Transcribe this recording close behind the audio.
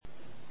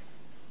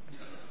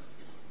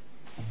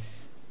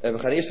En we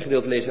gaan eerst een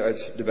gedeelte lezen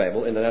uit de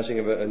Bijbel en daarna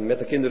zingen we met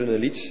de kinderen een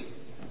lied.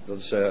 Dat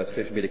is uit het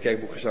Gereformeerde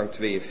Kerkboek, gezang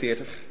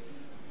 42.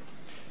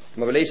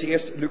 Maar we lezen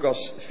eerst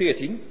Lucas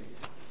 14.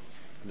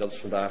 Dat is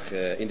vandaag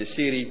in de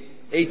serie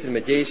Eten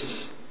met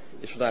Jezus.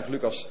 Is vandaag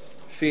Lucas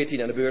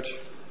 14 aan de beurt.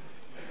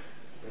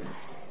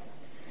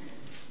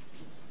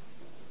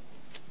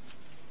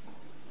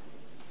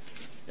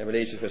 En we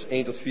lezen vers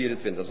 1 tot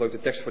 24. Dat is ook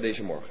de tekst voor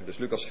deze morgen. Dus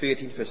Lucas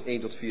 14, vers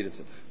 1 tot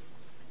 24.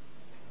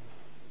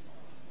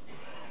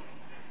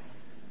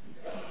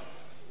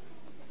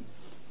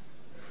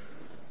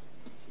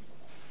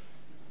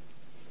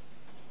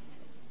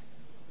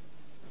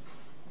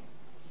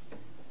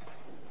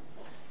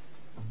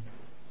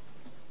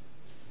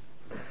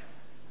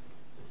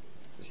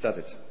 Staat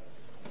dit.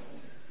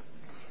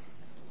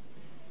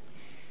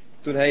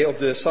 Toen hij op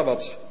de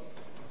Sabbat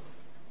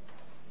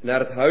naar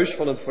het huis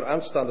van een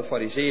vooraanstaande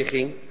Farizeeër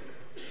ging,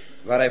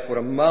 waar hij voor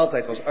een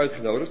maaltijd was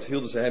uitgenodigd,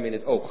 hielden ze hem in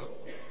het oog.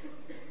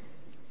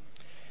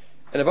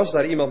 En er was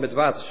daar iemand met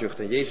waterzucht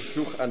en Jezus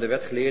vroeg aan de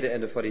wetgeleerden en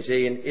de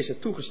Farizeeën, is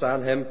het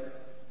toegestaan hem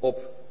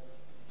op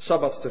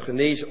Sabbat te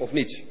genezen of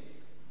niet?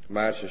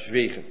 Maar ze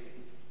zwegen.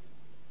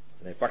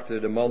 En hij pakte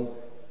de man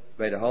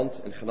bij de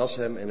hand en genas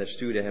hem en hij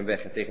stuurde hem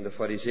weg. En tegen de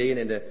Farizeeën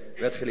en de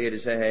wetgeleerden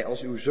zei hij,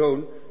 als uw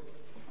zoon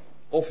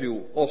of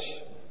uw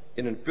os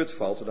in een put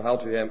valt, dan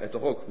haalt u hem er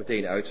toch ook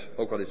meteen uit,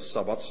 ook al is het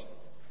Sabbat.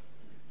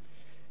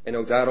 En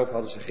ook daarop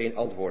hadden ze geen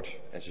antwoord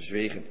en ze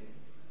zwegen.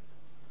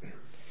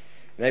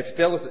 En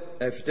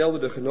hij vertelde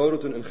de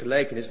genodigden een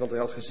gelijkenis, want hij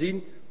had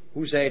gezien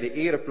hoe zij de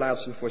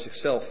ereplaatsen voor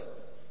zichzelf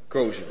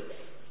kozen.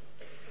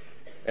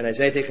 En hij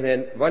zei tegen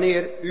hen,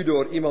 wanneer u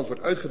door iemand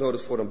wordt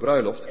uitgenodigd voor een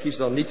bruiloft, kies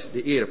dan niet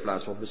de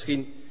ereplaats, want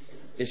misschien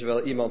is er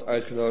wel iemand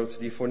uitgenodigd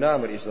die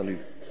voornamer is dan u.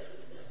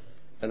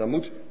 En dan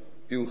moet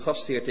uw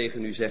gastheer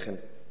tegen u zeggen,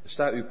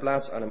 sta uw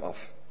plaats aan hem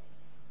af.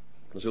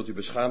 Dan zult u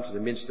beschaamd de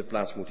minste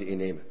plaats moeten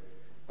innemen.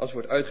 Als u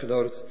wordt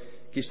uitgenodigd,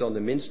 kies dan de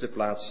minste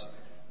plaats,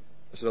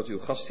 zodat uw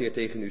gastheer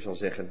tegen u zal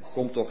zeggen,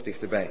 kom toch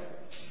dichterbij.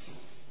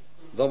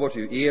 Dan wordt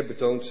uw eer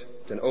betoond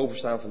ten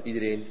overstaan van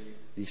iedereen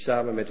die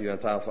samen met u aan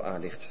tafel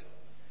aanligt.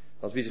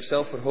 Want wie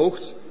zichzelf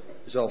verhoogt,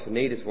 zal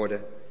vernederd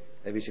worden.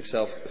 En wie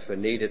zichzelf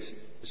vernedert,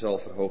 zal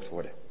verhoogd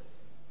worden.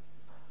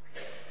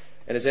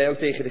 En hij zei ook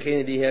tegen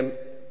degene die hem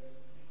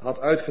had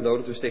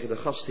uitgenodigd, dus tegen de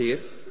gastheer,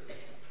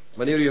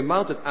 wanneer u een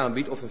maaltijd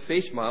aanbiedt of een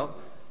feestmaal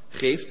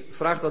geeft,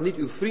 vraag dan niet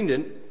uw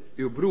vrienden,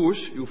 uw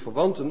broers, uw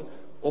verwanten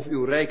of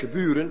uw rijke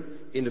buren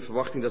in de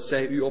verwachting dat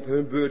zij u op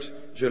hun beurt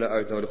zullen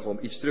uitnodigen om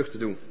iets terug te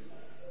doen.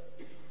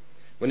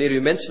 Wanneer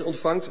u mensen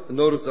ontvangt,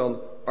 nodig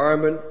dan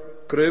armen,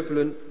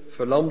 kreupelen,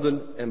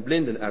 verlamden en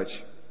blinden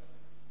uit.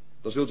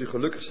 Dan zult u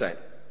gelukkig zijn.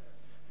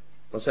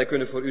 Want zij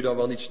kunnen voor u dan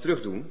wel niets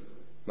terugdoen,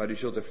 maar u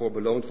zult ervoor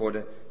beloond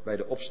worden bij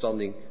de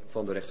opstanding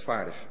van de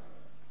rechtvaardigen.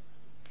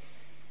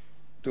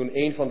 Toen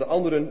een van de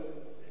anderen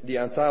die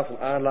aan tafel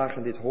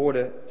aanlagen dit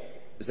hoorde,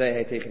 zei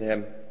hij tegen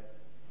hem,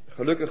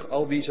 gelukkig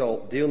al wie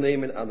zal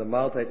deelnemen aan de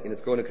maaltijd in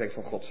het koninkrijk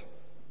van God.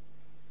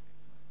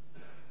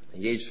 En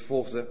Jezus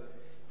vervolgde,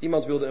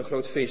 iemand wilde een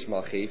groot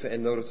feestmaal geven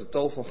en nodigde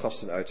tal van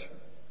gasten uit.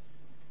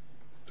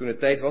 Toen het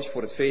tijd was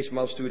voor het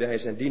feestmaal stuurde hij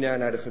zijn dienaar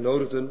naar de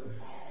genodigden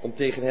om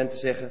tegen hen te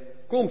zeggen,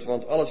 komt,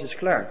 want alles is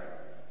klaar.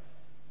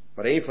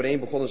 Maar één voor één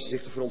begonnen ze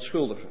zich te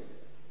verontschuldigen.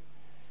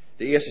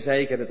 De eerste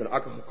zei, ik heb net een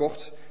akker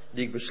gekocht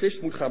die ik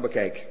beslist moet gaan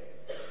bekijken.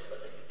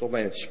 Tot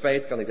mijn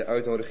spijt kan ik de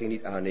uitnodiging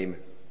niet aannemen.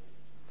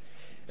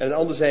 En een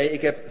ander zei,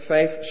 ik heb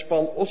 5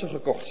 span ossen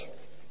gekocht.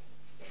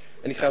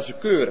 En ik ga ze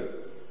keuren.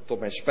 Tot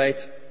mijn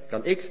spijt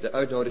kan ik de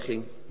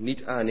uitnodiging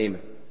niet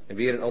aannemen. En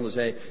weer een ander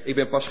zei, ik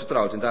ben pas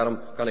getrouwd en daarom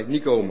kan ik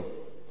niet komen.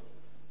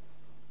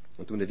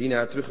 En toen de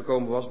dienaar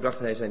teruggekomen was, bracht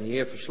hij zijn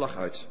heer verslag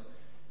uit.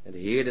 En de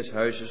heer des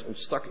huizes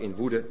ontstak in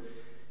woede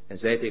en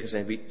zei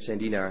tegen zijn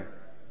dienaar,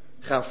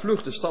 ga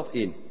vlug de stad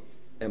in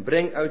en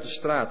breng uit de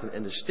straten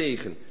en de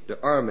stegen de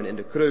armen en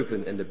de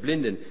kreupelen en de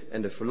blinden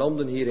en de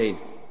verlamden hierheen.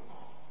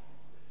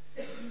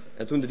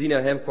 En toen de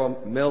dienaar hem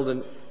kwam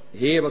melden,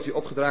 heer, wat u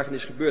opgedragen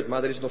is gebeurd,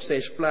 maar er is nog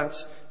steeds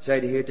plaats, zei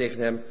de heer tegen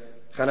hem,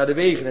 ga naar de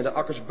wegen en de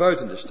akkers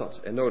buiten de stad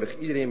en nodig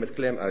iedereen met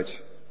klem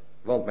uit,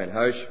 want mijn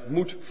huis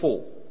moet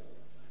vol.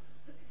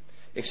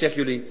 Ik zeg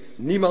jullie,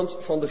 niemand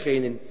van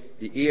degenen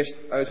die eerst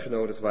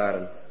uitgenodigd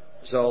waren,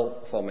 zal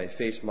van mijn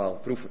feestmaal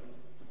proeven.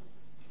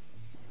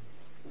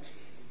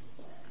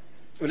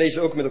 We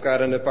lezen ook met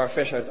elkaar een paar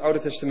versen uit het Oude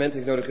Testament.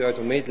 Ik nodig u uit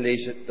om mee te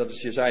lezen. Dat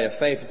is Jesaja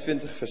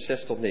 25, vers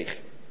 6 tot 9.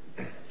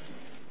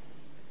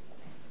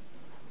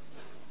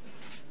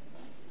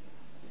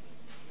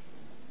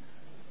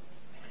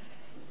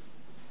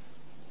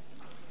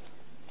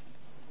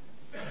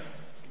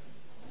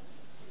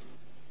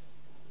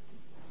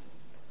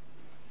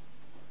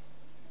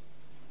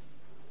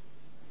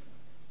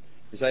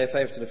 Jesaja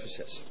 25, vers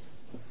 6.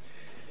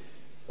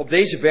 Op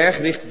deze berg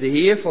richt de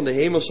Heer van de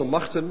hemelse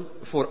machten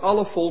voor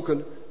alle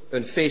volken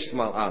een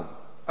feestmaal aan.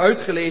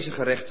 Uitgelezen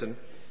gerechten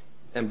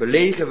en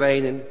belegen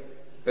wijnen,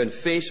 een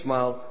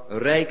feestmaal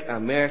rijk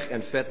aan merg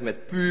en vet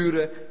met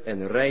pure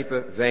en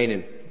rijpe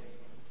wijnen.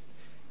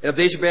 En op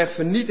deze berg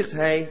vernietigt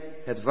hij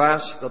het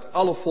waas dat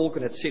alle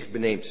volken het zicht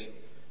beneemt.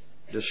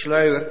 De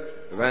sluier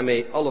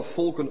waarmee alle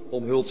volken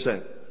omhuld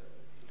zijn.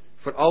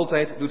 Voor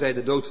altijd doet hij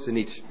de dood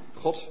teniet.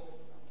 God,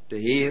 de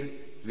Heer,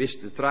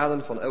 wist de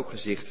tranen van elk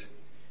gezicht.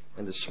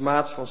 En de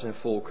smaad van zijn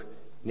volk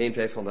neemt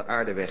hij van de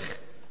aarde weg.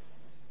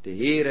 De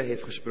Heere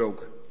heeft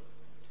gesproken.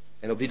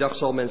 En op die dag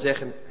zal men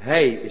zeggen,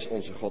 Hij is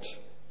onze God.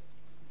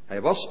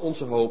 Hij was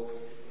onze hoop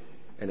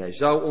en Hij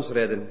zou ons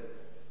redden.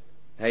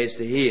 Hij is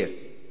de Heer.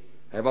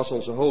 Hij was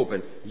onze hoop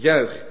en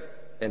juich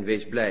en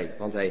wees blij,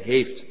 want Hij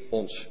heeft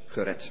ons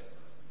gered.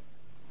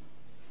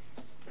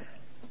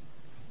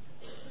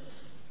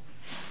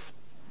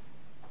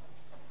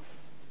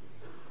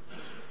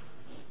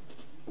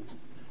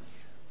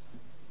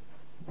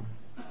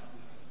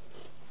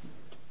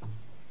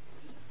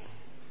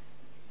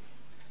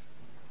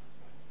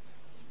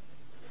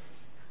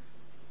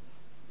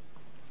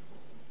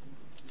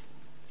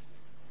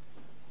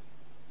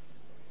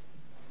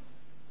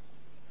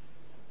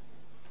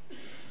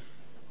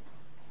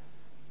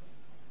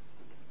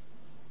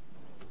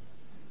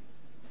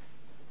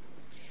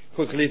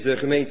 Goed, geliefde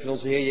gemeente van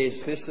onze Heer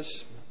Jezus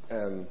Christus.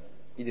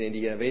 Iedereen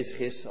die hier aanwezig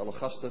is, alle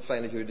gasten,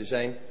 fijn dat jullie er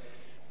zijn.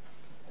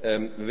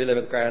 We willen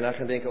met elkaar na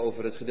gaan denken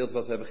over het gedeelte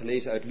wat we hebben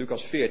gelezen uit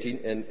Lucas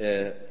 14. En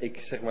ik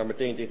zeg maar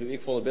meteen tegen u,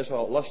 ik vond het best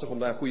wel lastig om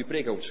daar een goede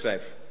preek over te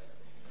schrijven.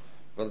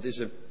 Want het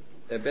is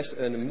best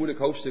een moeilijk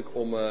hoofdstuk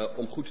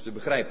om goed te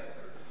begrijpen.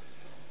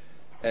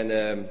 En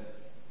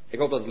ik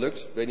hoop dat het lukt,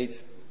 ik weet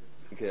niet.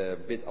 Ik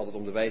bid altijd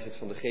om de wijsheid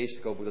van de geest.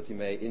 Ik hoop ook dat hij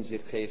mij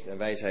inzicht geeft en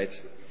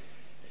wijsheid.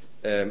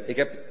 Ik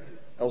heb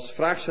als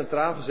vraag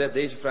centraal gezet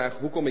deze vraag,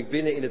 hoe kom ik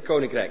binnen in het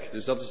koninkrijk?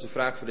 Dus dat is de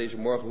vraag voor deze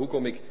morgen, hoe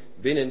kom ik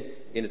binnen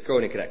in het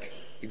koninkrijk?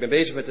 Ik ben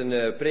bezig met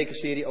een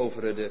prekenserie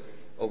over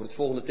het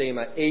volgende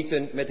thema,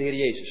 eten met de Heer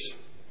Jezus.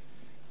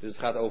 Dus het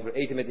gaat over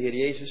eten met de Heer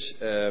Jezus.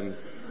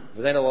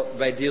 We zijn al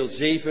bij deel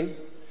 7.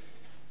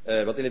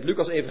 Want in het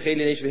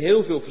Lucas-evangelie lezen we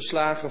heel veel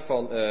verslagen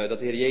van dat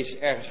de Heer Jezus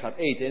ergens gaat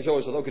eten. En zo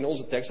is dat ook in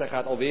onze tekst. Hij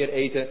gaat alweer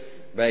eten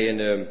bij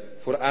een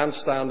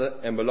vooraanstaande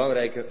en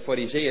belangrijke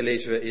farizeeër,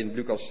 lezen we in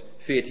Lucas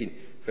 14,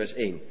 vers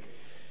 1.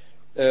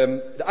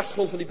 De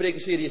achtergrond van die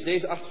prekenserie is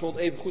deze achtergrond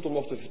even goed om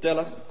nog te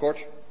vertellen,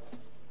 kort.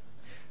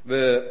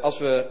 Als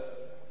we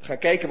gaan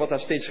kijken wat daar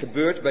steeds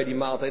gebeurt bij die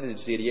maaltijden.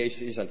 Dus de Heer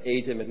Jezus is aan het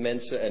eten met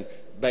mensen en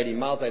bij die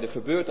maaltijden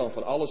gebeurt dan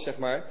van alles, zeg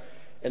maar.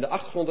 En de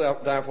achtergrond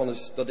daarvan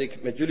is dat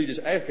ik met jullie dus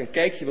eigenlijk een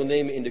kijkje wil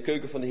nemen in de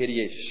keuken van de Heer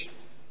Jezus.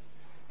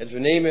 En dus we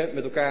nemen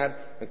met elkaar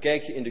een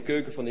kijkje in de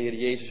keuken van de Heer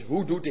Jezus.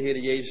 Hoe doet de Heer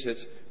Jezus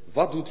het?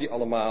 Wat doet hij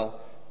allemaal?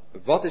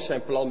 Wat is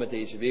zijn plan met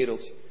deze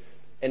wereld?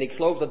 En ik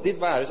geloof dat dit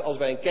waar is. Als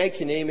wij een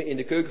kijkje nemen in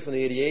de keuken van de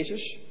Heer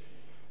Jezus,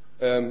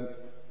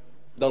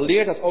 dan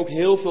leert dat ook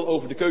heel veel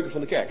over de keuken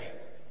van de kerk.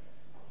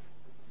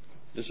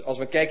 Dus als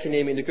we een kijkje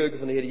nemen in de keuken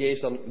van de Heer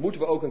Jezus, dan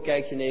moeten we ook een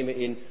kijkje nemen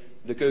in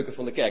de keuken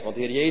van de kerk. Want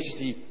de Heer Jezus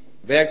die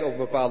werkt op een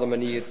bepaalde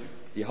manier,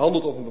 die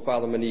handelt op een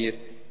bepaalde manier,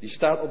 die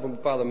staat op een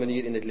bepaalde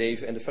manier in het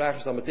leven. En de vraag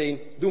is dan meteen,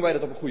 doen wij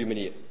dat op een goede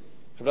manier?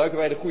 Gebruiken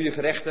wij de goede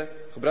gerechten?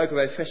 Gebruiken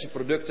wij verse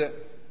producten?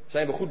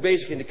 Zijn we goed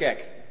bezig in de kerk?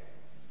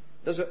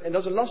 En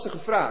dat is een lastige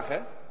vraag, hè?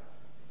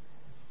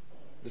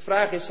 De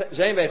vraag is,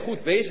 zijn wij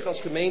goed bezig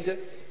als gemeente?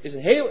 Is een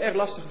heel erg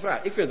lastige vraag.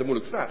 Ik vind het een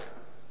moeilijke vraag.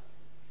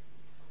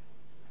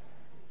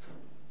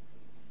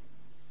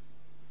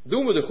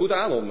 Doen we er goed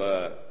aan om,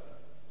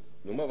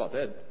 noem maar wat,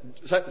 hè?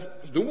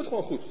 Doen we het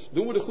gewoon goed?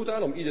 Doen we er goed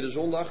aan om iedere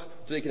zondag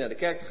 2 keer naar de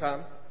kerk te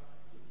gaan?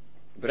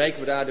 Bereiken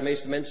we daar de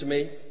meeste mensen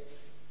mee?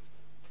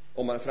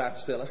 Om maar een vraag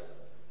te stellen.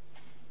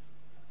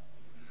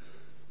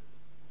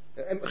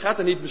 En gaat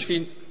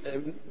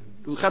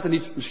er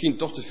niet misschien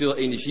toch te veel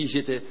energie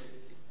zitten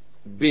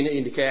binnen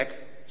in de kerk,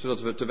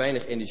 zodat we te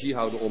weinig energie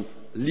houden om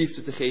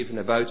liefde te geven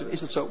naar buiten? Is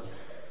dat zo?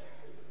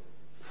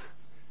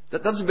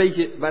 Dat is een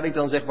beetje waar ik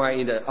dan zeg maar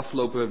in de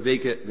afgelopen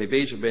weken mee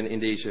bezig ben in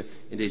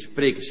deze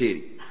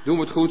prekenserie. Doen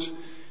we het goed?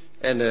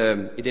 En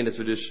ik denk dat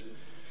we dus...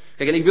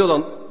 Kijk, en ik wil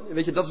dan...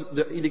 Weet je, dat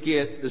is iedere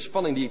keer de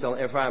spanning die ik dan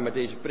ervaar met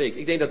deze preek.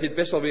 Ik denk dat dit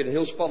best wel weer een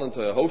heel spannend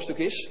hoofdstuk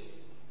is.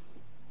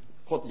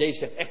 God, Jezus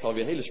zegt echt wel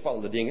weer hele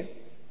spannende dingen.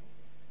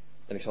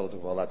 En ik zal het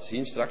ook wel laten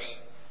zien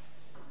straks.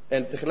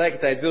 En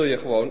tegelijkertijd wil je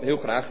gewoon heel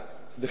graag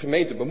de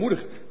gemeente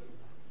bemoedigen.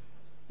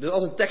 Dus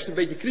als een tekst een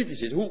beetje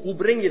kritisch is, hoe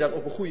breng je dat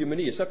op een goede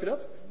manier? Snap je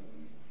dat?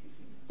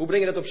 Hoe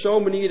breng je dat op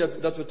zo'n manier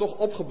dat we toch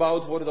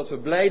opgebouwd worden, dat we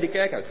blij de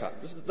kerk uitgaan?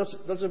 Dat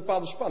is een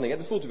bepaalde spanning, hè?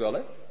 Dat voelt u wel,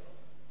 hè?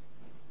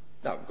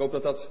 Nou, ik hoop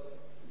dat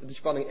die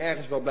spanning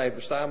ergens wel blijft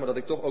bestaan, maar dat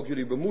ik toch ook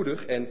jullie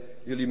bemoedig en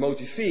jullie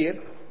motiveer,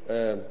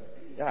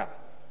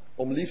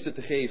 om liefde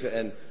te geven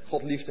en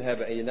God lief te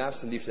hebben en je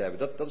naaste lief te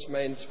hebben. Dat is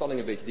mijn spanning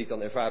een beetje die ik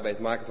dan ervaar bij het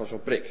maken van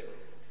zo'n preek.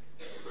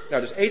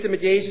 Nou, dus eten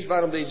met Jezus,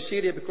 waarom deze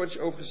serie, heb ik kort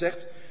over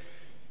gezegd.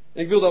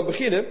 En ik wil dan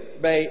beginnen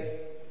bij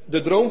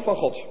de droom van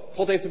God.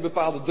 God heeft een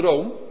bepaalde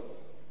droom.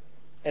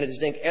 En het is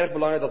denk ik erg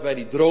belangrijk dat wij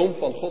die droom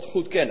van God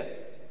goed kennen.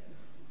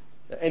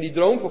 En die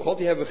droom van God,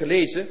 die hebben we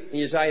gelezen in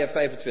Jesaja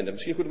 25.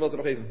 Misschien goed om dat er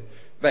nog even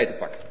bij te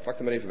pakken. Pak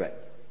er maar even bij.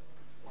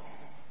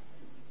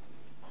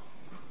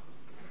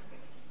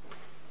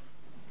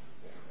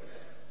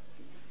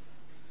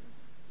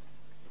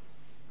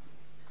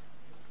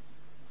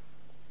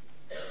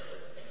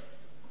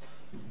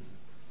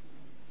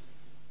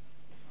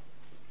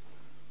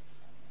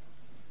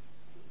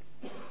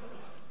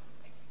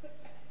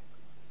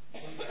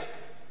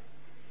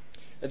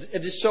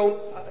 Het is zo'n,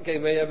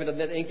 kijk, we hebben dat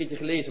net 1 keertje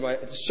gelezen, maar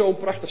het is zo'n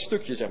prachtig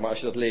stukje, zeg maar, als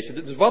je dat leest.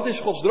 Dus wat is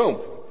Gods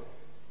droom?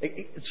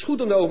 Het is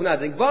goed om erover na te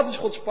denken. Wat is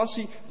Gods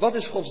passie? Wat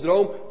is Gods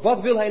droom?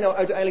 Wat wil hij nou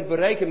uiteindelijk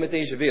bereiken met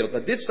deze wereld?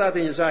 Nou, dit staat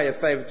in Jesaja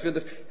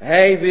 25.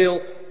 Hij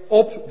wil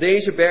op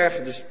deze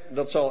berg, dus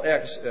dat zal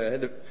ergens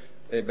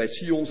bij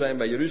Sion zijn,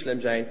 bij Jeruzalem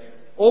zijn.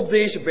 Op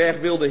deze berg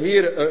wil de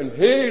Heer een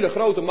hele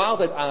grote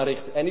maaltijd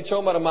aanrichten. En niet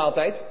zomaar een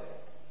maaltijd.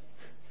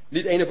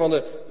 Niet een of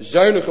andere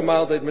zuinige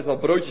maaltijd met wat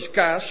broodjes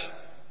kaas.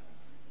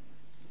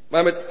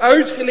 Maar met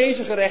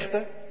uitgelezen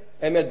gerechten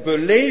en met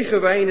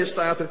belegen wijnen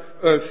staat er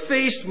een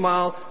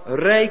feestmaal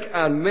rijk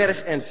aan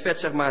merg en vet,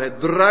 zeg maar. Het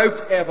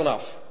druipt er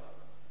vanaf.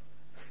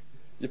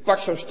 Je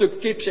pakt zo'n stuk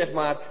kip, zeg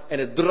maar, en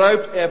het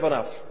druipt er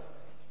vanaf.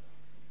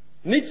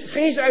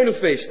 Geen zuinig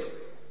feest.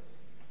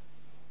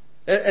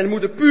 En er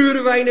moeten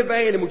pure wijnen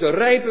bij en er moeten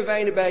rijpe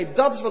wijnen bij.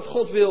 Dat is wat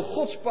God wil.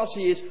 Gods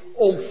passie is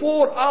om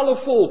voor alle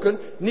volken,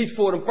 niet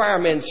voor een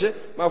paar mensen,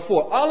 maar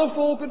voor alle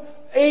volken,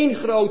 1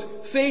 groot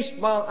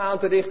feestmaal aan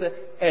te richten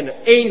en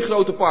 1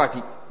 grote party.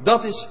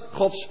 Dat is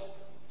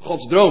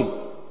Gods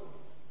droom.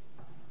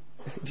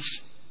 Het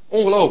is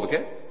ongelooflijk,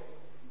 hè?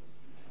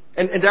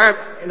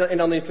 En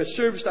dan in vers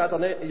 7 staat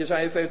dan,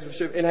 Jesaja 25 vers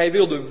 7, en hij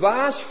wil de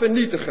waas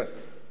vernietigen.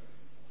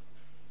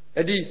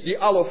 En die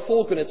alle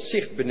volken het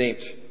zicht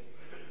beneemt.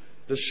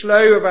 De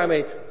sluier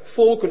waarmee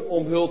volken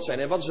omhuld zijn.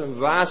 En wat is een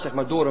waas, zeg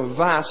maar? Door een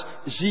waas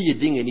zie je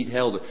dingen niet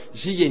helder.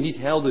 Zie je niet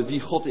helder wie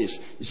God is.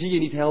 Zie je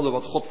niet helder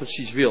wat God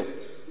precies wil.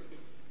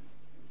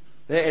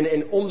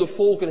 En om de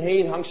volken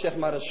heen hangt, zeg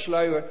maar, een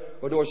sluier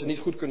waardoor ze niet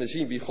goed kunnen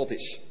zien wie God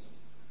is.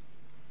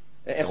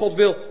 En God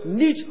wil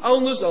niets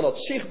anders dan dat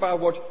zichtbaar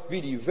wordt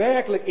wie die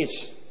werkelijk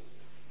is.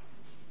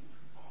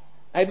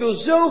 Hij wil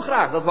zo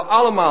graag dat we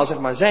allemaal, zeg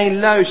maar, zijn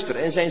luister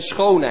en zijn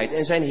schoonheid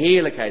en zijn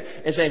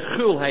heerlijkheid en zijn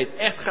gulheid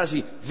echt gaan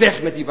zien.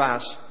 Weg met die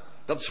waas.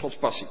 Dat is Gods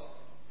passie.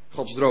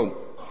 Gods droom.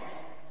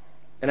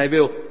 En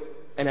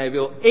hij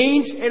wil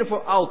eens en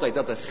voor altijd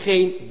dat er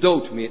geen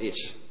dood meer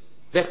is.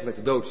 Weg met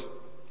de dood.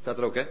 Staat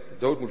er ook, hè? De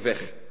dood moet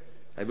weg.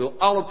 Hij wil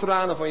alle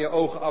tranen van je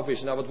ogen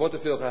afwissen. Nou, wat wordt er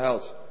veel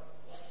gehuild.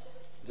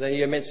 Er zijn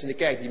hier mensen in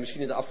de kerk die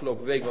misschien in de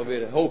afgelopen week wel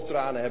weer een hoop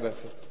tranen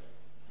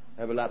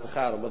hebben laten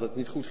gaan. Omdat het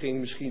niet goed ging,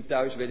 misschien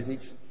thuis, weet ik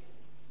niet.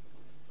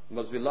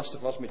 Omdat het weer lastig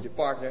was met je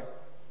partner.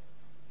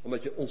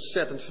 Omdat je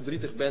ontzettend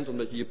verdrietig bent,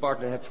 omdat je je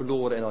partner hebt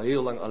verloren en al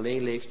heel lang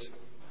alleen leeft.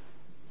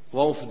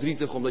 Gewoon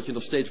verdrietig omdat je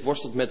nog steeds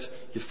worstelt met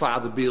je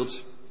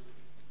vaderbeeld.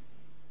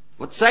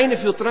 Wat zijn er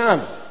veel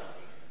tranen.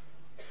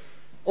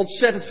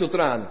 Ontzettend veel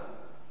tranen.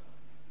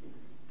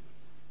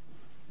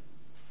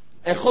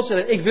 En God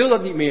zei, ik wil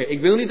dat niet meer. Ik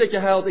wil niet dat je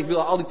huilt, ik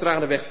wil al die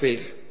tranen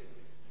wegvegen.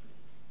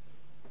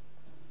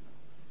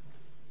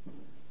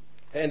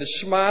 En de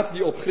smaad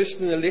die op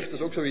christenen ligt, dat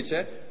is ook zoiets,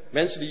 hè.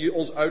 Mensen die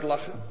ons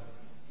uitlachen.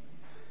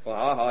 Van,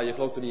 haha, je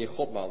gelooft er niet in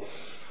God, man.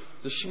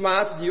 De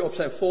smaad die op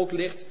zijn volk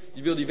ligt,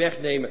 die wil hij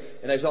wegnemen.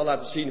 En hij zal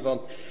laten zien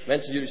van,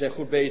 mensen, jullie zijn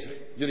goed bezig.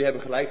 Jullie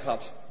hebben gelijk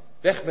gehad.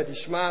 Weg met die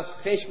smaad,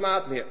 geen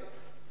smaad meer.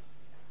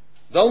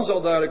 Dan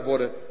zal duidelijk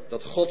worden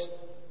dat God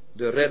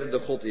de reddende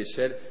God is.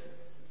 Hè.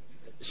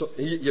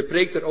 Je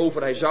preekt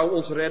erover, hij zou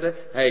ons redden.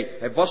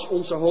 Hij was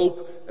onze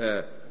hoop.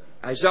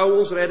 Hij zou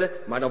ons redden.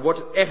 Maar dan wordt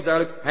het echt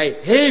duidelijk, hij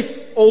heeft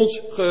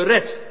ons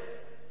gered.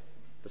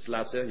 Dat is het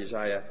laatste,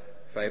 Jesaja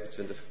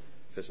 25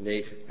 vers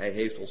 9. Hij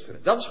heeft ons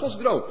gered. Dat is Gods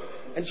droom.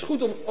 En het is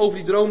goed om over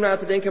die droom na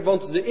te denken,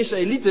 want de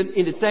Israëlieten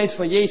in de tijd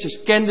van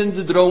Jezus kenden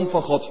de droom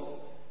van God.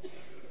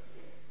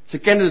 Ze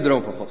kenden de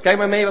droom van God. Kijk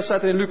maar mee, wat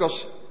staat er in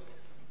Lucas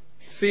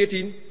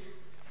 14,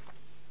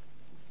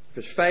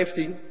 vers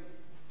 15.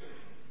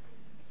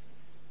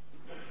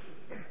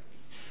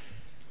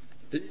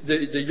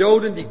 De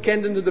Joden die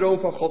kenden de droom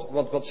van God,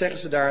 want wat zeggen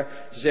ze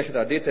daar? Ze zeggen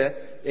daar dit, hè.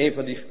 Een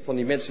van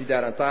die mensen die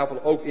daar aan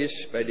tafel ook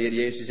is, bij de Heer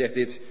Jezus, die zegt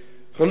dit.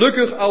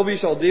 Gelukkig al wie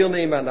zal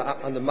deelnemen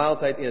aan de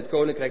maaltijd in het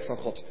koninkrijk van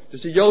God.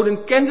 Dus de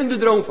Joden kenden de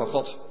droom van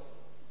God.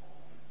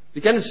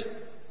 Die kennen ze.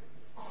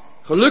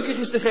 Gelukkig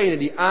is degene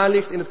die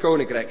aanligt in het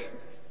koninkrijk.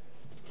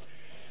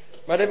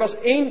 Maar er was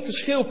 1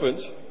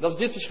 verschilpunt, dat is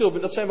dit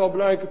verschilpunt, dat zijn wel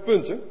belangrijke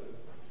punten.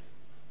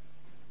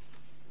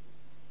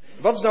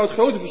 Wat is nou het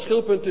grote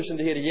verschilpunt tussen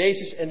de Heer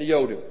Jezus en de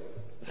Joden?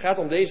 Het gaat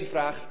om deze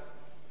vraag.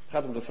 Het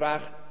gaat om de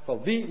vraag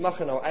van wie mag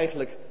er nou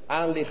eigenlijk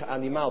aanliggen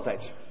aan die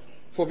maaltijd?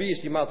 Voor wie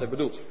is die maaltijd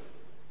bedoeld?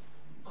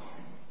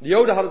 De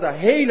Joden hadden daar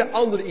hele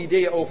andere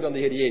ideeën over dan de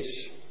Heer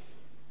Jezus.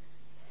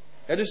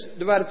 Ja, dus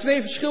er waren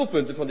 2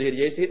 verschilpunten van de Heer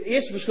Jezus. Het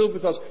eerste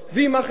verschilpunt was,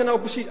 wie mag er nou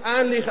precies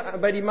aanliggen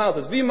bij die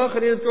maaltijd? Wie mag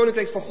er in het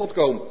koninkrijk van God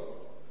komen?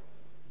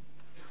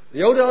 De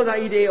Joden hadden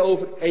daar ideeën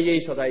over en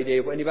Jezus had daar ideeën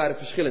over en die waren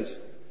verschillend.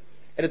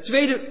 En het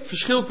tweede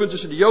verschilpunt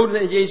tussen de Joden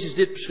en Jezus is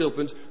dit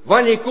verschilpunt.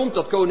 Wanneer komt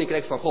dat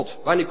koninkrijk van God?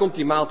 Wanneer komt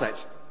die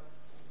maaltijd?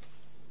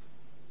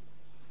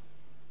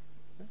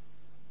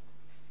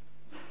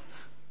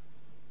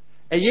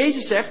 En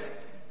Jezus zegt,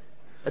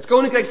 het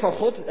koninkrijk van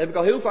God, dat heb ik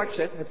al heel vaak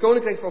gezegd, het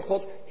koninkrijk van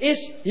God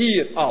is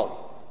hier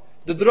al.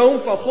 De droom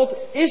van God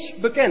is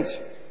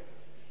bekend.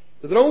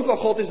 De droom van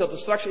God is dat er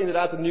straks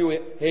inderdaad een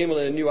nieuwe hemel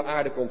en een nieuwe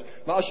aarde komt.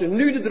 Maar als je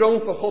nu de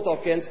droom van God al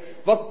kent,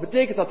 wat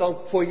betekent dat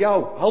dan voor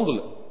jouw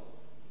handelen?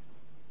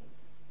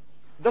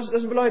 Dat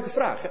is een belangrijke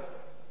vraag. Hè?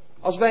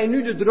 Als wij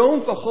nu de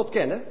droom van God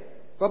kennen,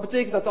 wat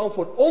betekent dat dan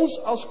voor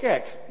ons als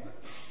kerk?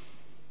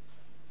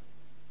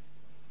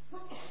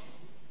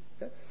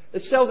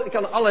 Hetzelfde, ik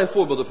kan er allerlei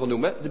voorbeelden van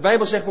noemen. De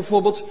Bijbel zegt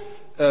bijvoorbeeld,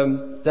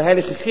 de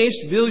Heilige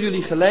Geest wil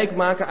jullie gelijk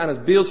maken aan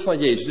het beeld van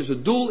Jezus. Dus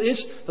het doel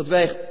is dat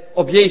wij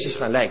op Jezus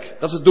gaan lijken.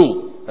 Dat is het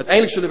doel.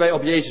 Uiteindelijk zullen wij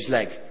op Jezus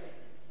lijken.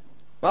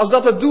 Maar als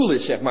dat het doel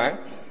is, zeg maar,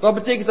 wat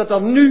betekent dat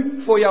dan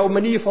nu voor jouw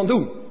manier van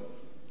doen?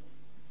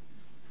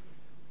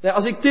 Nou,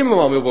 als ik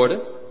timmerman wil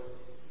worden,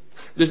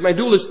 dus mijn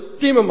doel is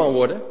timmerman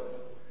worden,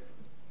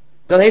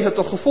 dan heeft dat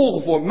toch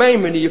gevolgen voor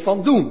mijn manier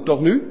van doen, toch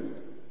nu?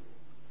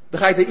 Dan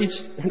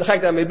ga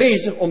ik daarmee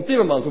bezig om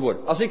timmerman te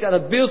worden. Als ik aan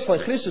het beeld van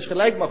Christus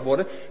gelijk mag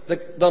worden,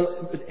 dan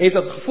heeft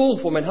dat gevolg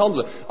voor mijn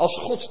handelen. Als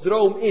Gods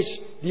droom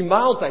is, die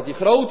maaltijd, die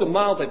grote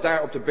maaltijd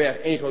daar op de berg,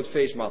 één groot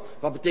feestmaal.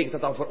 Wat betekent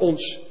dat dan voor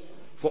ons?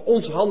 Voor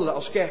ons handelen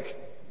als kerk.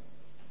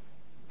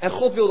 En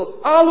God wil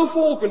dat alle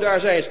volken daar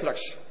zijn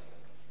straks.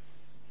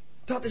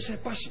 Dat is zijn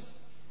passie.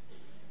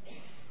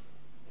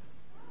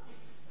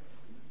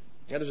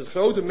 Ja, dus het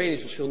grote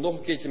meningsverschil, nog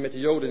een keertje met de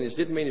Joden, is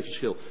dit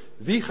meningsverschil.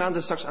 Wie gaan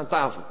er straks aan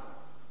tafel?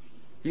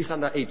 Wie gaan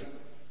daar eten?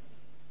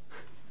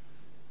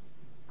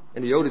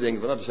 En de Joden denken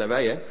van, nou, dat zijn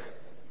wij, hè.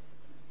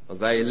 Want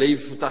wij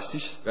leven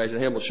fantastisch. Wij zijn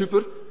helemaal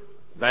super.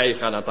 Wij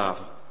gaan aan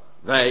tafel.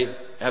 Wij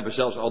hebben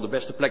zelfs al de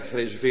beste plekken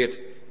gereserveerd.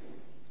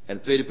 En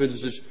het tweede punt is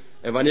dus,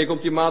 en wanneer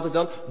komt die maaltijd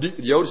dan? De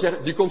Joden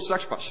zeggen, die komt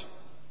straks pas.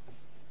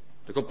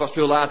 Dat komt pas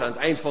veel later, aan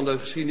het eind van de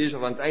geschiedenis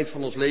of aan het eind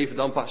van ons leven,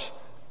 dan pas.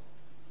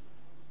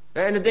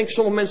 En dan denken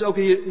sommige mensen ook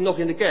hier nog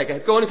in de kerk.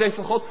 Het koninkrijk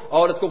van God,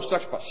 oh, dat komt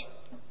straks pas.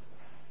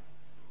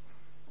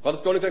 Want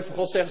het koninkrijk van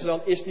God, zeggen ze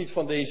dan, is niet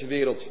van deze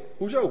wereld.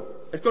 Hoezo?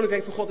 Het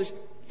koninkrijk van God is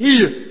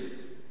hier.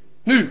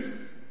 Nu.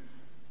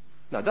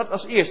 Nou, dat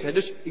als eerste. Hè.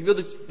 Dus ik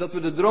wil dat we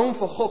de droom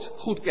van God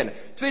goed kennen.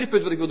 Het tweede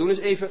punt wat ik wil doen is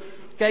even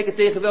kijken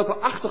tegen welke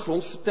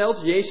achtergrond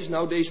vertelt Jezus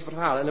nou deze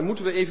verhalen. En dan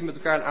moeten we even met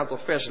elkaar een aantal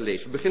versen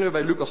lezen. We beginnen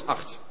bij Lucas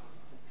 8.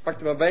 Pak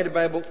er maar bij de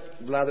Bijbel,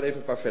 blader even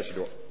een paar versen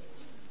door.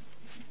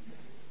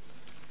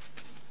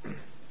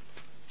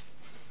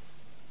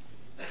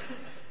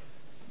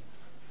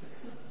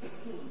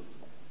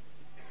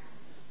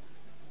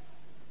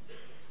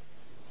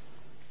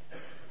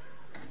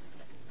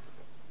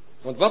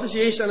 Want wat is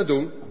Jezus aan het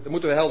doen? Dat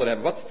moeten we helder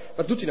hebben.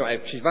 Wat doet hij nou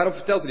eigenlijk precies? Waarom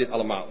vertelt hij dit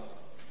allemaal?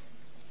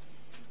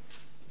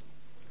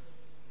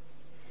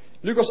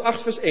 Lucas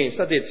 8 vers 1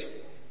 staat dit.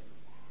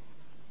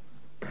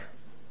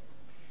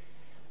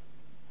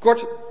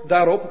 Kort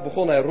daarop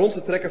begon hij rond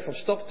te trekken van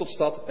stad tot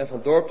stad en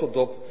van dorp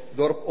tot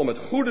dorp om het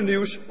goede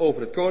nieuws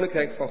over het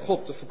koninkrijk van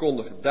God te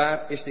verkondigen.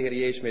 Daar is de Heer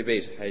Jezus mee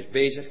bezig. Hij is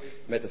bezig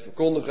met het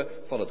verkondigen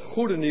van het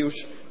goede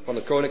nieuws van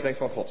het koninkrijk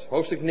van God.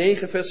 Hoofdstuk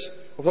 9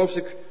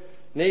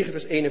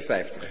 vers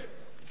 51.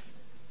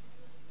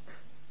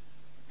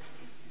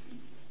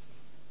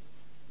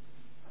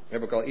 We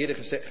hebben ook al eerder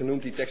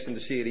genoemd die tekst in de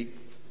serie.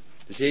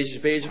 Dus Jezus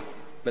is bezig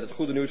met het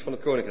goede nieuws van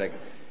het koninkrijk.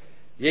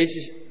 Jezus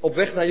is op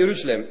weg naar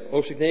Jeruzalem.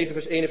 Hoofdstuk 9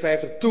 vers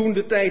 51. Toen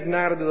de tijd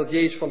naderde dat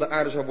Jezus van de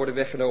aarde zou worden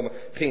weggenomen,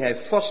 ging hij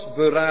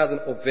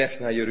vastberaden op weg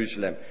naar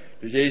Jeruzalem.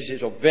 Dus Jezus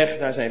is op weg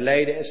naar zijn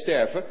lijden en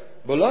sterven.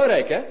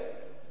 Belangrijk, hè?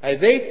 Hij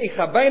weet, ik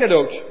ga bijna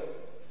dood.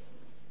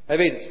 Hij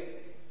weet het.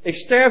 Ik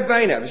sterf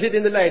bijna. We zitten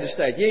in de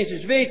lijdenstijd.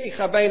 Jezus weet, ik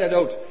ga bijna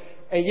dood.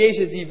 En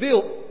Jezus die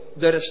wil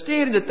de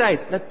resterende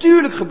tijd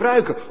natuurlijk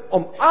gebruiken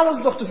om alles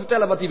nog te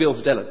vertellen wat hij wil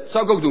vertellen. Dat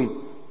zou ik ook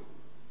doen.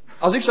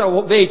 Als ik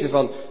zou weten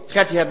van,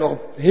 Gert, je hebt nog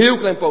een heel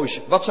klein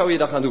poosje. Wat zou je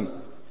dan gaan doen?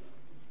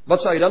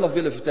 Wat zou je dan nog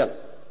willen vertellen?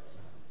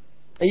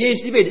 En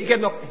Jezus die weet, ik heb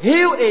nog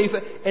heel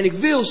even en ik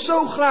wil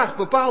zo graag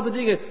bepaalde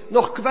dingen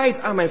nog kwijt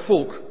aan mijn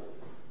volk.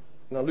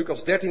 En dan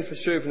Lucas 13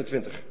 vers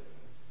 27.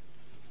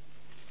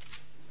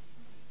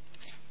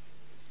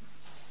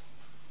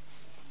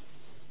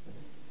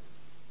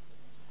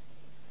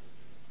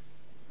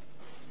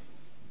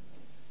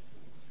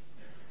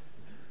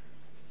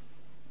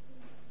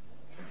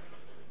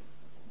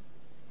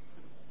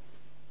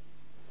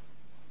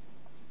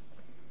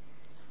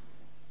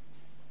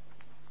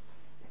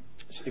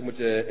 Ik moet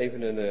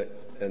even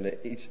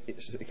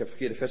ik heb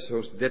verkeerde vers,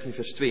 13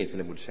 vers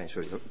 22 moeten zijn,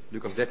 sorry.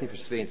 Lucas 13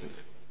 vers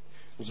 22.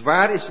 Dus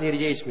waar is de Heer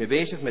Jezus mee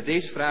bezig met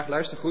deze vraag?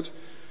 Luister goed.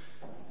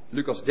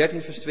 Lucas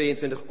 13 vers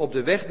 22. Op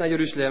de weg naar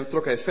Jeruzalem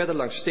trok hij verder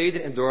langs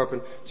steden en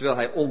dorpen, terwijl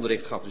hij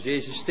onderricht gaf. Dus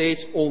Jezus is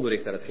steeds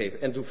onderricht aan het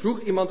geven. En toen vroeg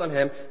iemand aan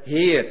hem,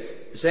 Heer,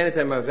 zijn het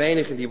er maar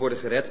weinigen die worden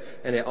gered?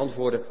 En hij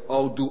antwoordde,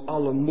 o, doe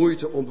alle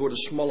moeite om door de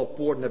smalle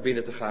poort naar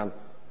binnen te gaan.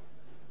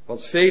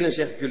 Want velen,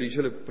 zeg ik jullie,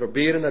 zullen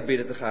proberen naar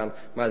binnen te gaan,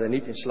 maar er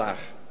niet in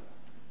slagen.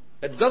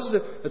 Dat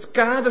is het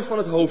kader van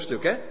het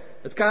hoofdstuk, hè?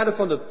 Het kader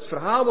van het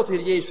verhaal wat de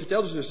Heer Jezus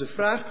vertelt is dus de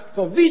vraag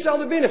van wie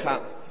zal er binnen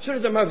gaan? Zullen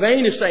het er maar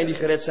weinig zijn die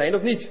gered zijn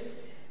of niet?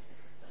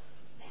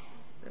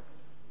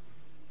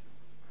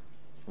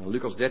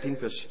 Lucas 13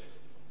 vers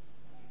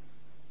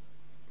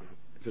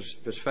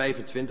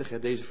 25, hè,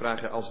 deze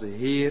vraag, als de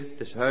Heer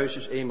des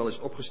huizes eenmaal is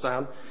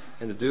opgestaan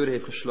en de deur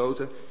heeft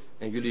gesloten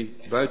en jullie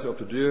buiten op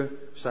de deur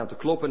staan te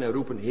kloppen en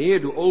roepen,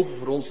 Heer, doe open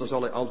voor ons, dan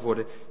zal hij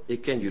antwoorden,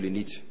 ik ken jullie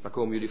niet, waar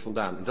komen jullie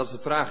vandaan? En dat is de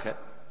vraag, hè.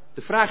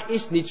 De vraag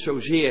is niet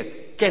zozeer,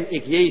 ken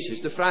ik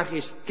Jezus? De vraag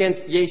is,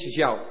 kent Jezus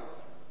jou?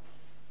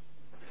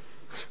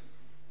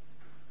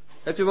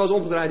 Hebt u wel eens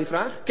omgedraaid die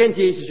vraag? Kent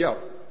Jezus jou?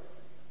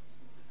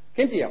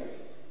 Kent hij jou?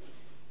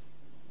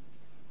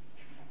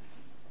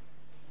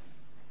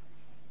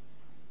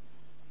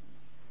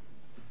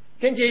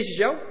 Kent Jezus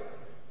jou?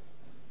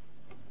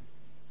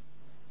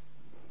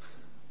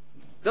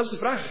 Dat is de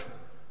vraag.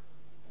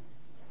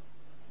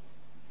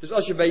 Dus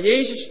als je bij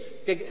Jezus...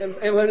 Kijk,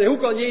 en hoe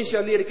kan Jezus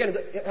jou leren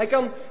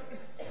kennen?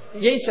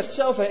 Jezus zegt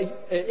zelf,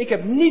 ik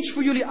heb niets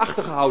voor jullie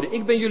achtergehouden.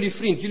 Ik ben jullie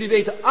vriend. Jullie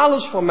weten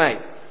alles van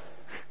mij.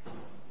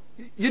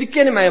 Jullie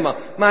kennen mij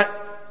helemaal.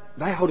 Maar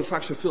wij houden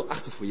vaak zoveel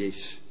achter voor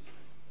Jezus.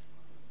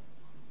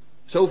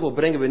 Zoveel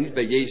brengen we niet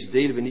bij Jezus,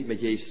 delen we niet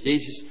met Jezus.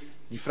 Jezus,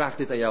 die vraagt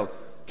dit aan jou.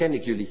 Ken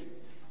ik jullie?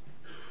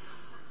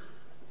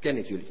 Ken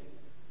ik jullie?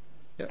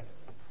 Ja.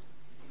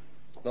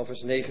 Dan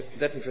vers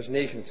 13, vers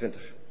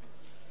 29.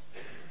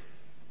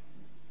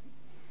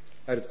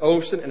 Uit het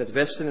oosten en het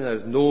westen en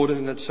uit het noorden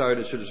en het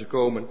zuiden zullen ze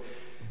komen.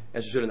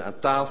 En ze zullen aan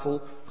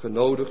tafel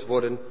genodigd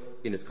worden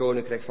in het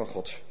koninkrijk van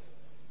God.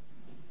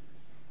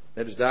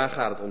 Dus daar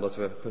gaat het om, dat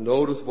we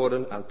genodigd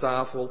worden aan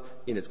tafel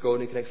in het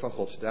koninkrijk van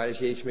God. Daar is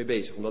Jezus mee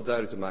bezig, om dat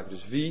duidelijk te maken.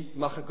 Dus wie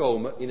mag er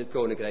komen in het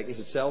koninkrijk is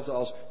hetzelfde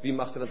als wie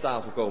mag er aan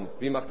tafel komen.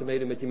 Wie mag er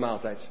mede met die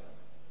maaltijd.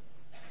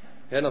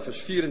 En dan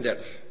vers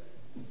 34.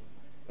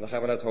 En dan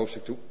gaan we naar het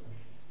hoofdstuk toe.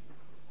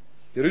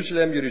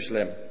 Jeruzalem,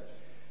 Jeruzalem,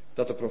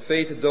 dat de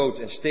profeten doodt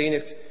en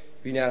stenigt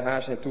wie naar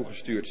haar zijn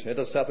toegestuurd.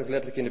 Dat staat ook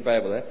letterlijk in de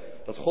Bijbel.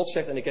 Dat God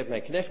zegt, en ik heb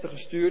mijn knechten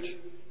gestuurd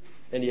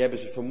en die hebben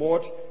ze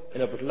vermoord.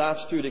 En op het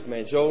laatst stuurde ik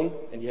mijn zoon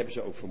en die hebben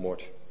ze ook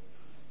vermoord.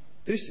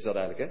 Triest is dat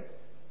eigenlijk, hè?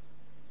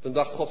 Toen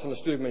dacht God van, dan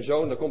stuur ik mijn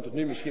zoon, dan komt het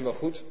nu misschien wel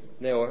goed.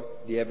 Nee hoor,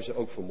 die hebben ze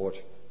ook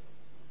vermoord.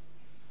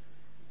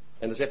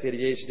 En dan zegt de Heer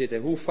Jezus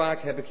dit, hoe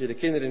vaak heb ik je de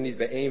kinderen niet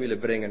bijeen willen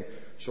brengen,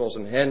 zoals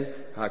een hen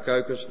haar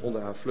kuikens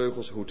onder haar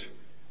vleugels hoedt.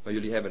 Maar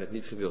jullie hebben het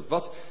niet gewild.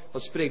 Wat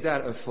spreekt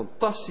daar een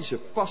fantastische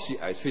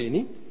passie uit, vind je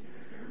niet?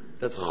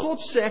 Dat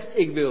God zegt,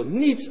 ik wil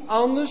niets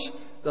anders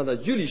dan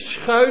dat jullie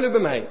schuilen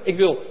bij mij. Ik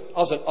wil,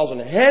 als een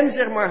hen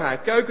zeg maar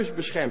haar kuikens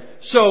beschermt,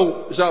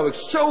 zo zou ik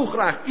zo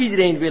graag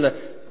iedereen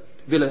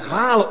willen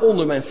halen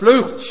onder mijn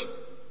vleugels.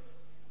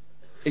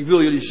 Ik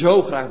wil jullie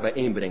zo graag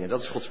bijeenbrengen.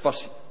 Dat is Gods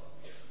passie.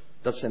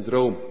 Dat is zijn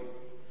droom.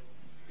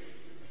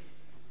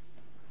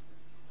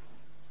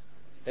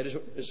 Dus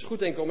het is goed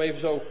denk ik om even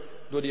zo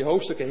door die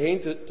hoofdstukken heen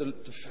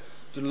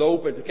te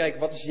lopen en te kijken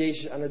wat is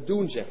Jezus aan het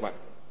doen, zeg maar.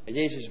 En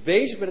Jezus is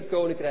bezig met het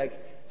koninkrijk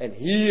en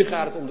hier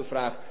gaat het om de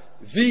vraag,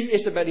 wie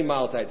is er bij die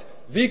maaltijd?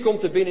 Wie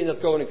komt er binnen in dat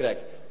koninkrijk?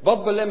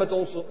 Wat belemmert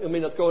ons om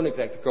in dat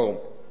koninkrijk te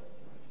komen?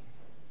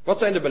 Wat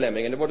zijn de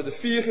belemmeringen? En er worden er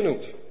 4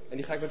 genoemd. En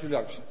die ga ik met u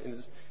langs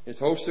in het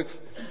hoofdstuk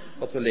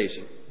wat we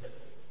lezen.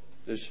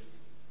 Dus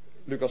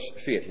Lucas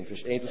 14,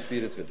 vers 1 tot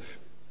 24.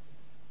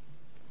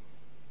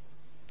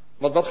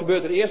 Want wat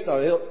gebeurt er eerst?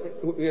 Nou,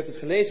 u hebt het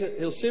gelezen,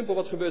 heel simpel.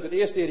 Wat gebeurt er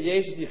eerst? De Heer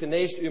Jezus die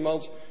geneest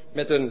iemand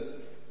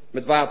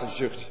met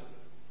waterzucht.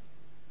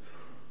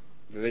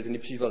 We weten niet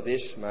precies wat het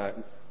is, maar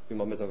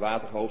iemand met een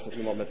waterhoofd of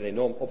iemand met een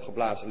enorm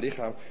opgeblazen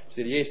lichaam. Dus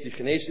de Heer Jezus die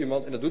geneest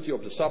iemand en dat doet hij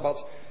op de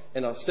Sabbat.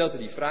 En dan stelt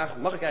hij die vraag,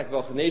 mag ik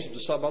eigenlijk wel genezen op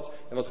de Sabbat?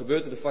 En wat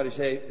gebeurt er?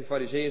 De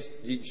Farizeeën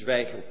die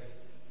zwijgen.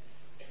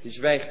 Die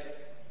zwijgen.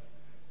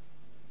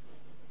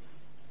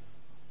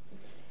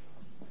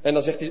 En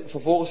dan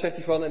vervolgens zegt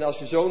hij van, en als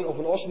je zoon of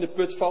een os in de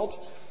put valt,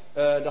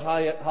 dan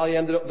haal je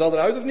hem dan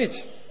eruit of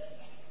niet?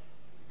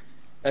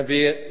 En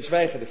weer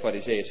zwijgen de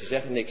Farizeeën, ze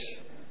zeggen niks.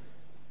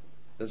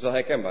 Dat is wel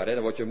herkenbaar, hè?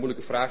 Dan wordt je een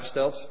moeilijke vraag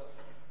gesteld.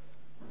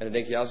 En dan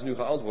denk je, ja, als ik nu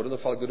ga antwoorden, dan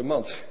val ik door de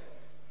mand.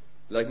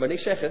 Laat ik maar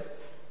niks zeggen.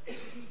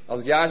 Als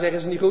ik ja zeg,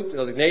 is het niet goed. En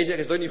als ik nee zeg,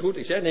 is het ook niet goed.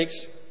 Ik zeg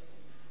niks.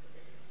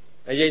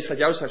 En Jezus gaat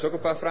jou straks ook een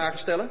paar vragen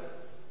stellen.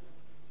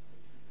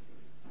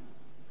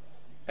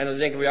 En dan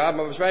denken we, ja,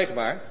 maar we zwijgen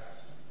maar.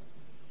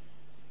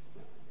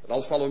 Want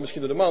anders vallen we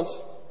misschien door de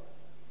mand.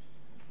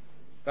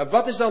 Maar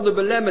wat is dan de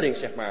belemmering,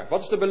 zeg maar?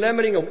 Wat is de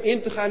belemmering om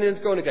in te gaan in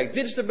het koninkrijk?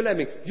 Dit is de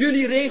belemmering.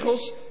 Jullie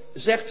regels,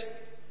 zegt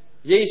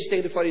Jezus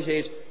tegen de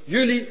Farizeeën,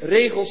 jullie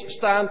regels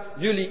staan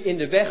jullie in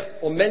de weg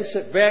om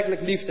mensen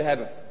werkelijk lief te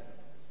hebben.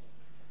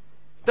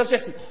 Dat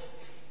zegt hij.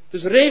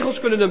 Dus regels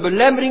kunnen een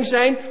belemmering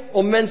zijn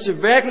om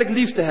mensen werkelijk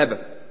lief te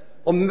hebben.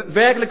 Om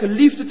werkelijke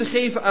liefde te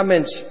geven aan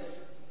mensen.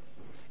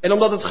 En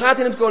omdat het gaat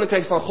in het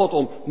koninkrijk van God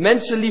om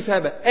mensen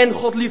liefhebben en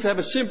God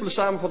liefhebben, simpele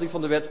samenvatting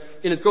van de wet,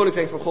 in het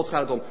koninkrijk van God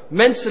gaat het om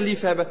mensen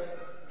liefhebben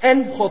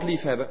en God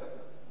liefhebben.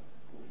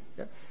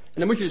 Ja? En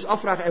dan moet je dus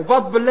afvragen, en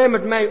wat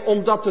belemmert mij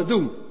om dat te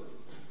doen?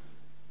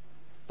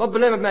 Wat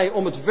belemmert mij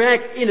om het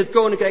werk in het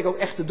koninkrijk ook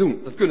echt te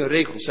doen? Dat kunnen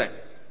regels zijn.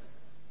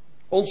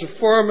 Onze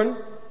vormen,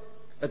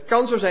 het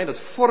kan zo zijn dat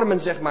vormen,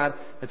 zeg maar,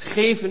 het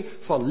geven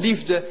van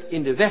liefde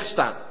in de weg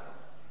staan.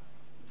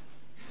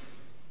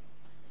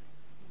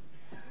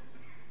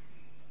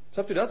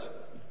 Snapt u dat?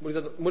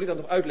 Moet ik dat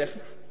nog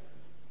uitleggen?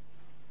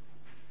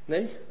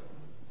 Nee?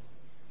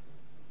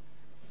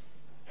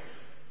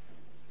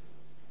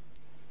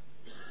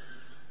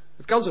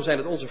 Het kan zo zijn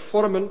dat onze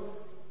vormen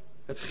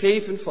het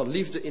geven van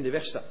liefde in de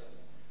weg staan.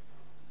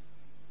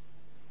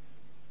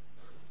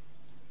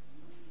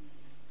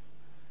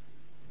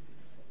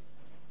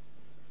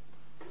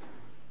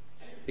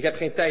 ik heb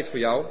geen tijd voor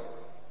jou,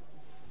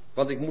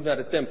 want ik moet naar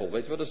de tempel.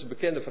 Weet je wel, dat is het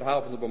bekende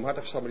verhaal van de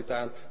barmhartige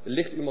Samaritaan. Er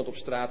ligt iemand op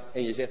straat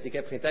en je zegt, ik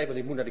heb geen tijd, want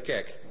ik moet naar de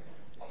kerk.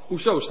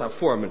 Hoezo staan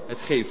vormen het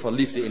geven van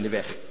liefde in de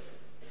weg?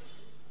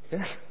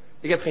 Ja?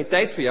 Ik heb geen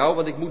tijd voor jou,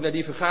 want ik moet naar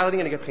die vergadering.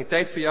 En ik heb geen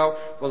tijd voor jou,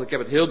 want ik heb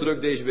het heel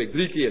druk deze week.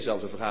 3 keer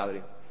zelfs een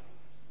vergadering.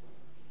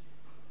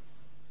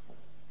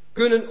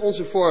 Kunnen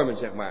onze vormen,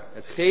 zeg maar,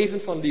 het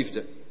geven van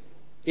liefde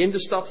in de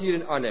stad hier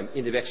in Arnhem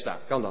in de weg staan?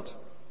 Kan dat?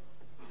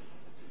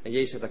 En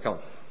Jezus zegt dat kan.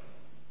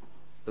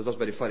 Dat was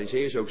bij de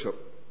Farizeeërs ook zo.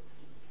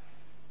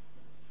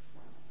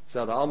 Ze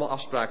hadden allemaal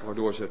afspraken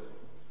waardoor ze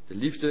de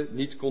liefde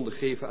niet konden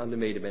geven aan de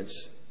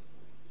medemens.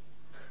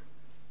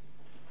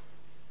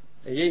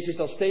 En Jezus is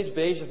dan steeds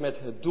bezig met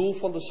het doel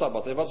van de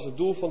Sabbat. En wat is het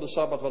doel van de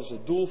Sabbat? Wat is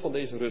het doel van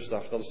deze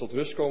rustdag? Dat is tot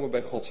rust komen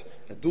bij God.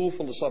 Het doel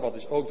van de Sabbat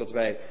is ook dat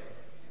wij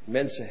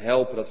mensen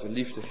helpen, dat we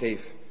liefde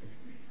geven.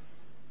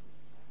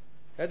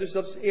 Dus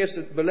dat is het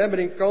eerste. De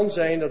belemmering kan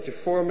zijn dat je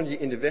vormen je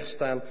in de weg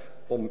staan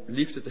om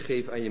liefde te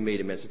geven aan je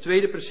medemens. Het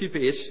tweede principe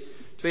is,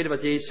 het tweede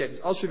wat Jezus zegt,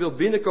 is als je wilt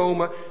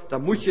binnenkomen,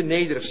 dan moet je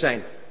nederig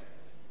zijn.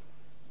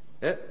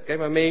 Kijk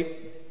maar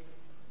mee,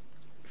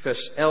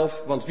 vers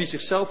 11, want wie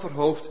zichzelf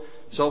verhoogt,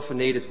 zal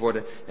vernederd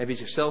worden. En wie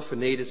zichzelf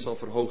vernedert, zal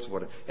verhoogd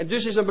worden. En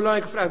dus is een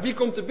belangrijke vraag, wie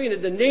komt er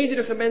binnen? De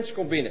nederige mens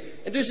komt binnen.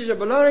 En dus is een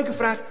belangrijke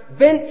vraag,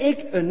 ben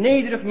ik een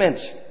nederig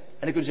mens?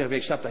 En dan kun je zeggen,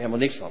 ik snap daar helemaal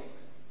niks van.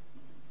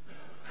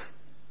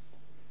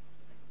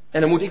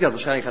 En dan moet ik dat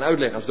waarschijnlijk gaan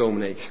uitleggen als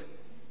dominee.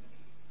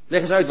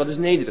 Leg eens uit, wat is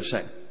nederig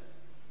zijn?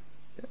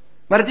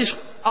 Maar het is,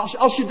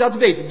 als je dat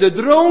weet, de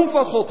droom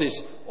van God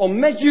is om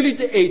met jullie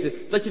te eten,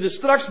 dat je er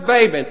straks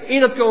bij bent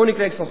in het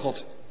koninkrijk van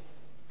God.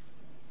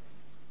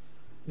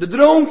 De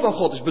droom van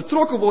God is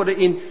betrokken worden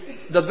in,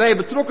 dat wij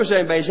betrokken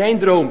zijn bij zijn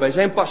droom, bij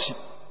zijn passie.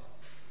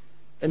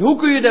 En hoe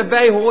kun je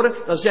daarbij horen?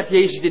 Dan zegt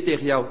Jezus dit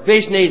tegen jou,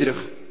 wees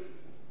nederig.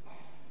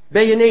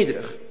 Ben je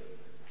nederig?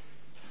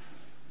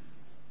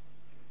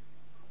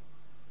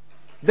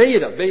 Ben je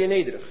dat? Ben je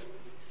nederig?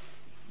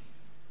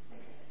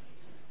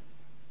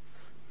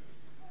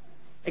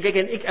 En kijk,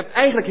 en ik heb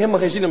eigenlijk helemaal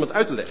geen zin om het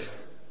uit te leggen.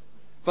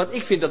 Want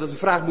ik vind dat het een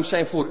vraag moet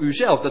zijn voor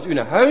uzelf. Dat u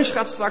naar huis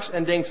gaat straks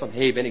en denkt van,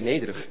 hé, ben ik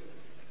nederig?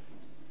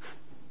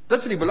 Dat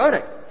vind ik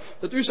belangrijk.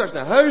 Dat u straks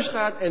naar huis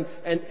gaat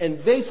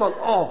en weet van,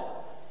 oh,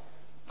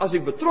 als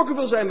ik betrokken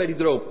wil zijn bij die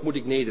droom, moet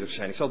ik nederig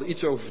zijn. Ik zal er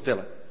iets over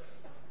vertellen.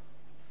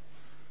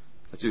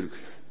 Natuurlijk.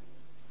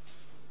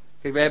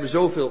 Kijk,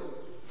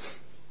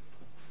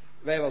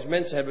 wij als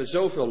mensen hebben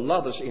zoveel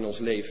ladders in ons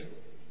leven.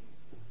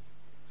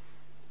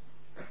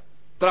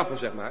 Trappen,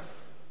 zeg maar.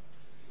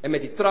 En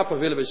met die trappen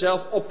willen we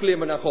zelf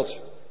opklimmen naar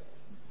God.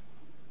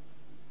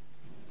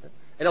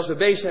 En als we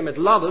bezig zijn met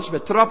ladders,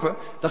 met trappen,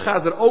 dan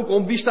gaat het er ook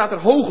om wie staat er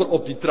hoger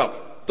op die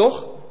trap.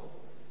 Toch?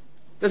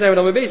 Daar zijn we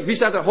dan mee bezig. Wie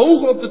staat er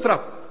hoger op de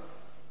trap?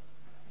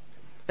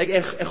 Kijk,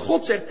 en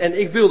God zegt, en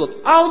ik wil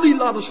dat al die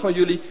ladders van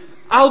jullie,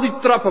 al die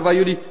trappen waar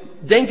jullie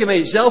denken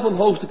mee zelf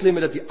omhoog te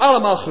klimmen, dat die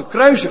allemaal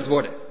gekruisigd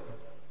worden.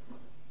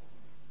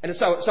 En dat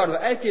zouden we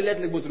eigenlijk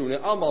letterlijk moeten doen.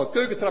 En allemaal een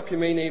keukentrapje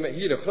meenemen,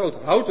 hier een groot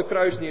houten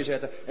kruis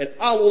neerzetten en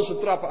al onze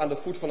trappen aan de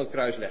voet van het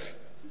kruis leggen.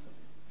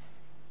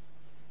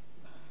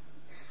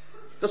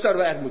 Dat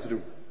zouden we eigenlijk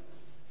moeten doen.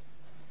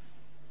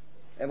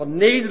 En wat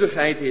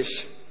nederigheid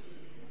is,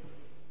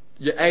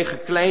 je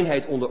eigen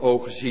kleinheid onder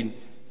ogen zien,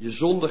 je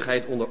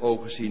zondigheid onder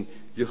ogen zien,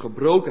 je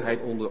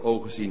gebrokenheid onder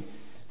ogen zien.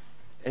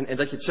 En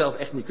dat je het zelf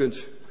echt niet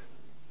kunt.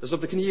 Dat is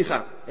op de knieën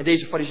gaan. En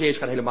deze farizeeërs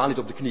gaan helemaal niet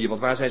op de knieën,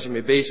 want waar zijn ze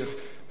mee bezig?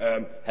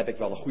 Heb ik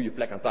wel een goede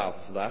plek aan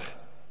tafel vandaag?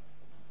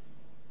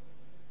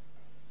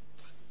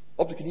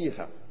 Op de knieën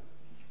gaan.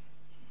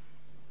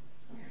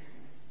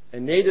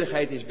 En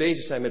nederigheid is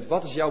bezig zijn met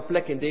wat is jouw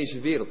plek in deze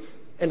wereld.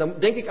 En dan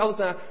denk ik altijd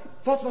naar,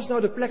 wat was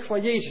nou de plek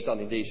van Jezus dan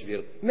in deze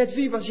wereld? Met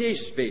wie was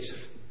Jezus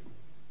bezig?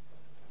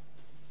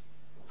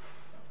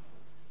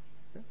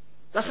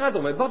 Daar gaat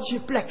het om, wat is je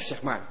plek,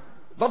 zeg maar?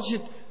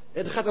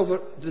 Het gaat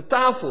over de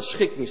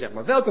tafelschikking, zeg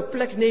maar. Welke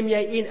plek neem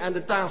jij in aan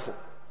de tafel?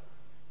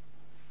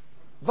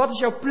 Wat is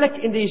jouw plek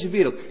in deze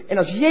wereld? En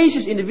als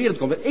Jezus in de wereld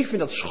komt, en ik vind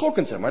dat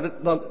schokkend, zeg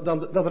maar,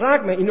 dat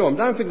raakt mij enorm.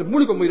 Daarom vind ik het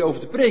moeilijk om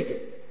hierover te preken.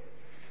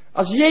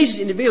 Als Jezus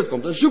in de wereld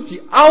komt, dan zoekt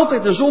hij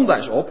altijd de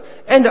zondaars op.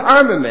 En de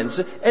arme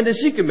mensen, en de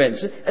zieke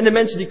mensen, en de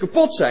mensen die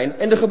kapot zijn,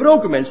 en de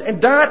gebroken mensen. En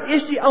daar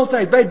is hij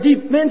altijd, bij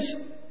die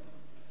mensen.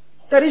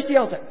 Daar is hij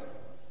altijd.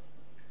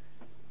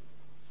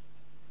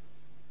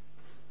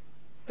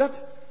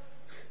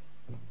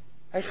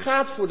 Hij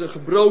gaat voor de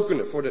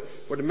gebrokenen,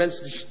 voor de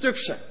mensen die stuk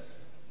zijn.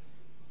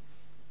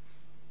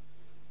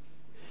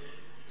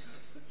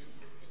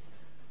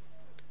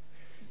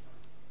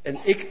 En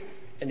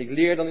ik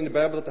leer dan in de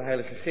Bijbel dat de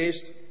Heilige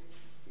Geest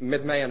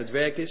met mij aan het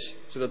werk is,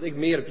 zodat ik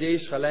meer op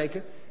Jezus ga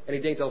lijken. En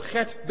ik denk dan,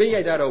 Gert, ben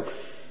jij daar ook?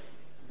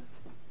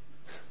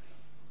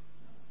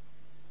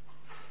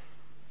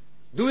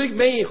 Doe ik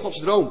mee in Gods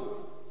droom?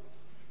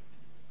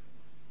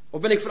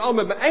 Of ben ik vooral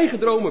met mijn eigen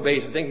dromen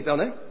bezig, denk ik dan,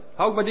 hè?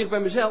 Hou ik maar dicht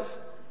bij mezelf.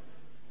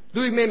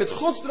 Doe ik mee met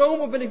Gods droom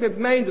of ben ik met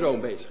mijn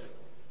droom bezig?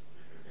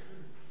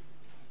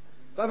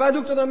 Waar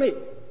doe ik dan aan mee?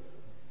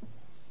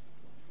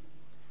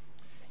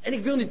 En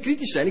ik wil niet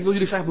kritisch zijn, ik wil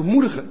jullie graag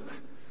bemoedigen.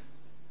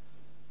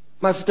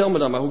 Maar vertel me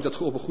dan maar hoe ik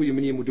dat op een goede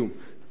manier moet doen.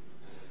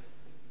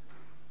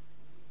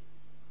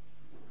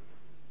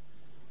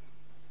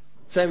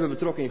 Zijn we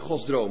betrokken in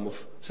Gods droom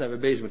of zijn we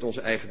bezig met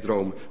onze eigen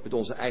dromen, met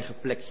onze eigen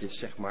plekjes,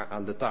 zeg maar,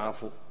 aan de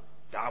tafel?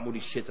 Daar moet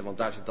ik zitten, want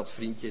daar zit dat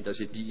vriendje, daar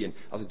zit die en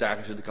als ik daar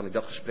ga zitten, kan ik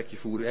dat gesprekje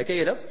voeren. Herken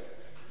je dat?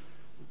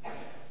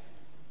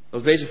 Dat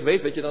is bezig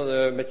geweest, weet je,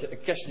 dan met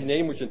een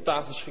kerstdiner moet je een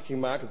tafelschikking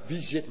maken.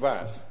 Wie zit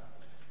waar?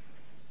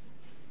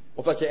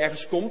 Of dat je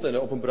ergens komt en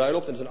op een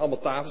bruiloft en er zijn allemaal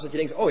tafels, dat je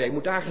denkt, oh ja, ik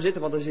moet daar gaan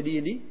zitten, want dan zit die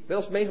en die. Wel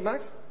eens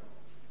meegemaakt?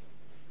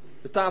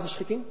 De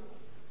tafelschikking?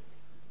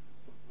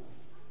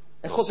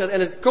 En God zegt, en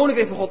het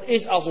koninkrijk van God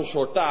is als een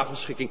soort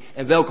tafelschikking.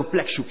 En welke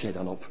plek zoek jij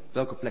dan op?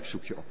 Welke plek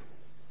zoek je op?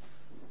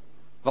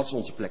 Wat is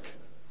onze plek?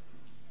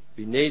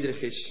 Wie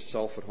nederig is,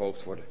 zal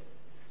verhoogd worden.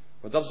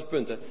 Want dat is het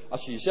punt, hè.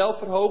 Als je jezelf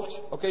verhoogt,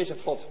 oké,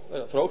 zegt God,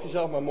 verhoog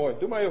jezelf maar mooi.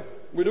 Doe maar joh,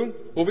 moet je doen.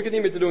 Hoef ik het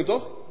niet meer te doen,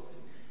 toch?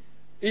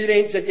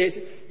 Iedereen, zegt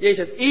Jezus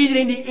zegt,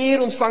 iedereen die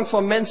eer ontvangt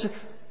van mensen,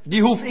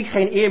 die hoef ik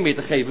geen eer meer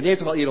te geven. Die heeft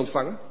toch al eer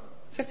ontvangen?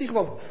 Zegt hij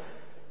gewoon.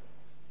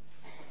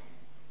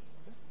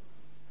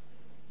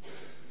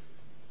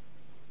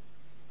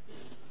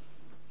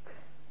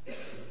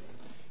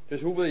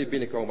 Dus hoe wil je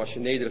binnenkomen als je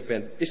nederig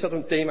bent? Is dat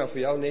een thema voor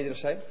jou, nederig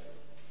zijn?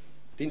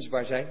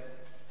 Dienstbaar zijn?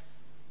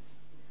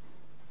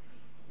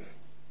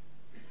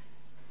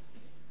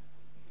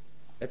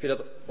 Heb je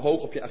dat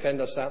hoog op je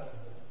agenda staan?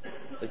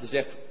 Dat je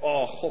zegt,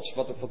 oh gods,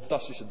 wat een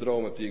fantastische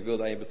droom heb je, ik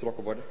wil aan je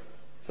betrokken worden.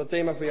 Is dat een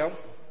thema voor jou?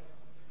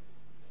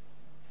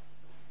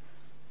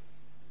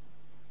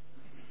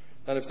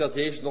 Dan vertelt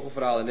Jezus nog een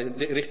verhaal en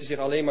hij richtte zich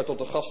alleen maar tot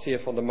de gastheer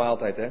van de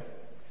maaltijd. Hè?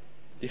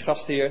 Die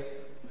gastheer,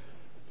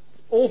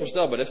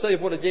 onvoorstelbaar. Stel je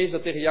voor dat Jezus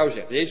dat tegen jou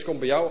zegt. Jezus komt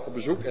bij jou op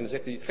bezoek en dan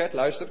zegt hij, Gert,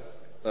 luister.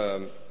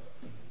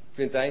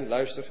 Quintijn,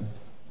 luister.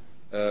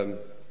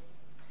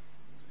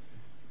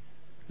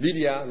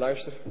 Lydia,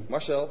 luister.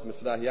 Marcel, met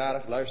vandaag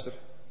jarig, luister.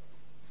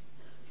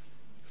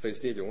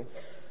 Gefeliciteerd, jongen.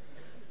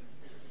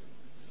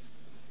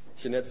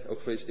 Jeanette, ook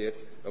gefeliciteerd.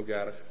 Ook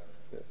jarig.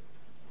 Ja.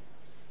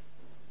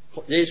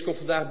 God, Jezus komt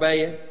vandaag bij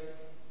je.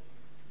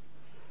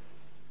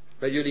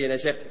 Bij jullie en hij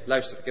zegt,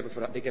 luister,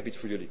 ik heb iets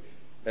voor jullie.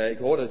 Ik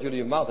hoor dat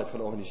jullie een maaltijd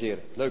gaan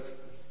organiseren. Leuk.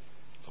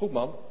 Goed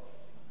man.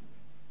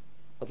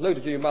 Wat leuk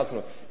dat jullie een maaltijd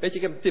gaan organiseren. Weet je,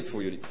 ik heb een tip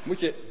voor jullie.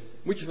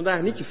 Moet je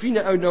vandaag niet je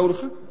vrienden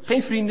uitnodigen.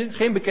 Geen vrienden,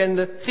 geen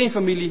bekenden, geen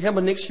familie,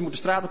 helemaal niks. Je moet de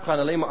straat op gaan en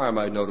alleen maar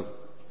armen uitnodigen.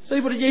 Stel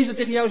je voor dat Jezus dat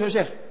tegen jou zou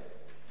zeggen.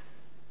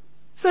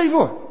 Stel je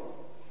voor.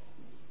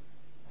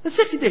 Dat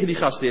zegt hij tegen die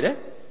gastheer, hè.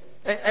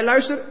 En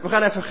luister, we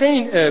gaan even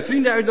geen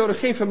vrienden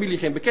uitnodigen, geen familie,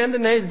 geen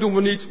bekenden. Nee, dat doen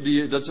we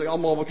niet. Dat is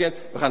allemaal bekend.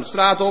 We gaan de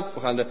straat op,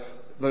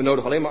 we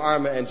nodigen alleen maar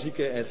armen en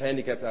zieken en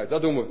gehandicapten uit.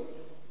 Dat doen we. Dat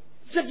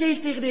zegt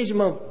Jezus tegen deze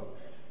man.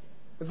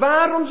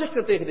 Waarom zegt hij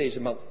dat tegen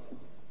deze man?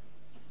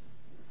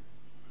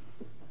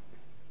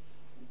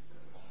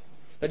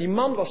 Nou, die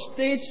man was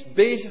steeds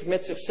bezig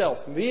met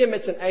zichzelf. Weer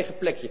met zijn eigen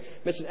plekje.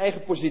 Met zijn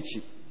eigen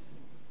positie.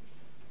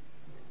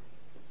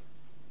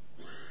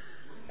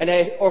 En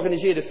hij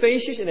organiseerde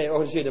feestjes en hij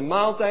organiseerde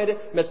maaltijden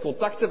met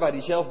contacten waar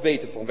hij zelf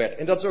beter van werd.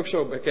 En dat is ook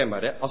zo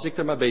herkenbaar, hè? Als ik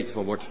er maar beter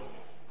van word.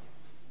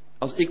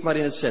 Als ik maar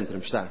in het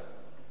centrum sta.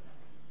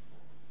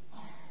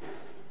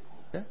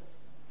 Ja?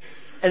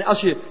 En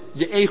als je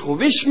je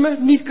egoïsme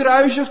niet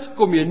kruisigt,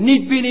 kom je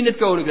niet binnen in het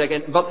koninkrijk.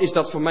 En wat is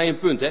dat voor mij een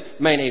punt, hè?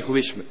 Mijn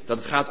egoïsme. Dat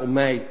het gaat om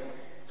mij.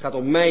 Het gaat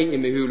om mij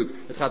in mijn huwelijk.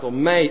 Het gaat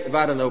om mij,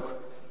 waar dan ook.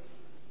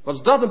 Wat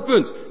is dat een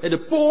punt?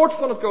 De poort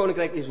van het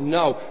koninkrijk is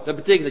nauw. Dat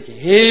betekent dat je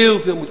heel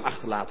veel moet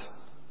achterlaten.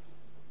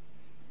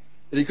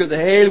 En je kunt een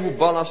heleboel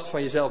ballast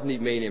van jezelf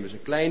niet meenemen. Het is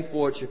een klein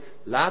poortje.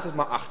 Laat het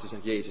maar achter,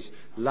 zegt Jezus.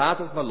 Laat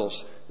het maar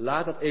los.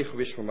 Laat dat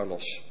egoïsme maar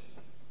los.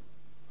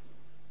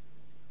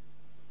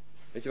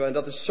 Weet je wel, en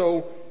dat is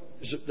zo...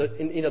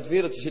 In dat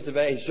wereldje zitten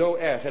wij zo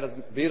erg. Hè? Dat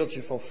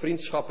wereldje van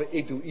vriendschappen.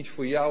 Ik doe iets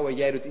voor jou en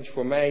jij doet iets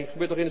voor mij.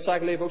 Gebeurt toch in het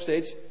zakenleven ook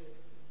steeds?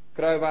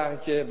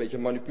 Kruiwagentje, een beetje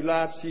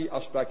manipulatie,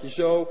 afspraakje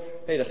zo.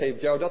 Hé, dan geef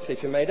ik jou dat,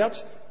 geef je mij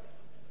dat.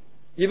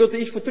 Je wilt er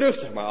iets voor terug,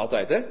 zeg maar,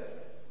 altijd, hè?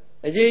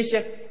 En Jezus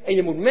zegt, en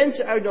je moet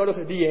mensen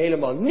uitnodigen die je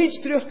helemaal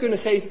niets terug kunnen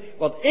geven,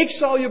 want ik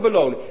zal je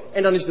belonen.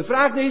 En dan is de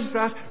vraag, deze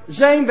vraag,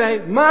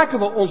 maken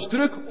we ons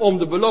druk om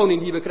de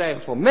beloning die we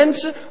krijgen van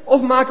mensen,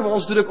 of maken we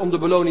ons druk om de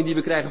beloning die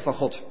we krijgen van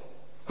God?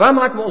 Waar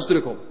maken we ons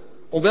druk om?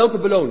 Om welke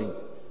beloning?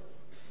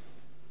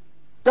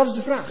 Dat is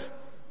de vraag.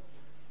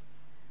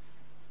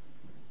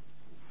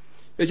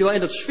 Weet je wel, en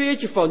dat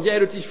sfeertje van jij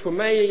doet iets voor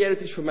mij en jij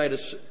doet iets voor mij,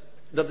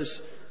 dat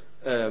is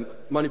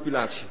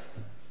manipulatie.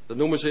 Dat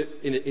noemen ze,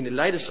 in de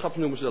leiderschap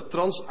noemen ze dat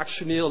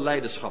transactioneel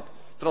leiderschap.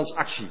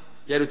 Transactie.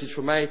 Jij doet iets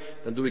voor mij,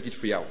 dan doe ik iets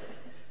voor jou.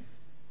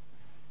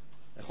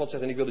 En God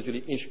zegt, en ik wil dat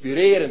jullie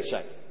inspirerend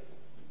zijn.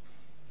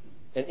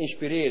 En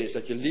inspireren is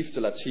dat je liefde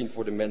laat zien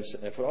voor de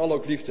mensen. En vooral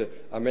ook liefde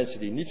aan mensen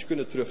die niets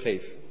kunnen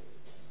teruggeven.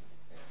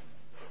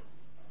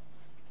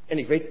 En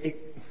ik weet,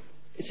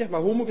 zeg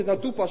maar, hoe moet ik het nou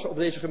toepassen op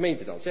deze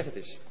gemeente dan? Zeg het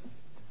eens.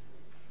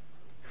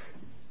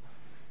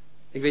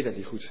 Ik weet dat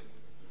niet goed.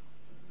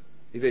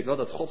 Ik weet wel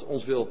dat God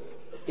ons wil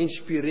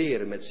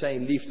inspireren met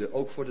zijn liefde,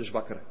 ook voor de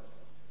zwakkeren.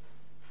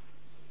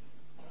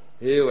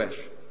 Heel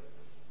erg.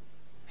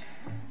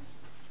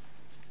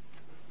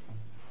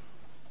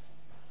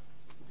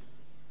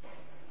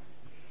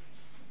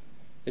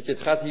 Weet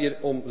je, het gaat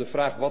hier om de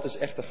vraag, wat is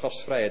echte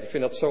gastvrijheid? Ik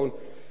vind dat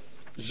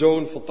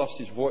zo'n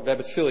fantastisch woord. We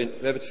hebben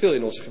het veel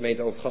in onze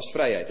gemeente over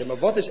gastvrijheid. Hè? Maar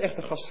wat is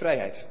echte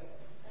gastvrijheid?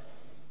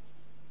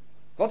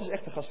 Wat is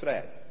echte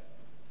gastvrijheid?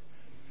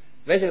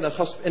 Wij zeggen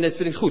dan en dat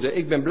vind ik goed, hè?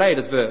 Ik ben blij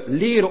dat we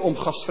leren om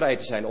gastvrij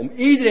te zijn. Om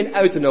iedereen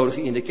uit te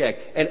nodigen in de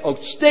kerk. En ook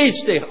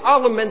steeds tegen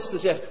alle mensen te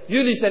zeggen,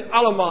 jullie zijn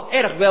allemaal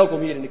erg welkom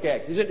hier in de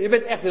kerk. Je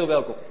bent echt heel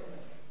welkom.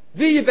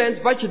 Wie je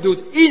bent, wat je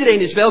doet, iedereen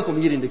is welkom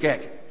hier in de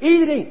kerk.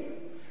 Iedereen.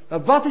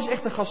 Maar wat is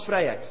echte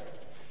gastvrijheid?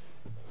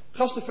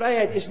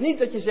 Gastvrijheid is niet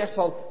dat je zegt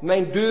van,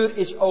 mijn deur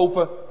is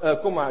open,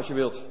 kom maar als je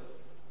wilt.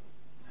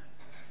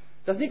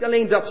 Dat is niet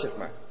alleen dat, zeg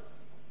maar.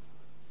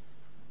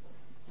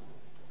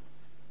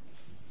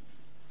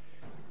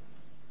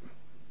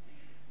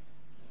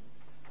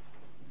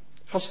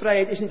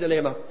 Gastvrijheid is niet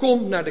alleen maar,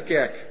 kom naar de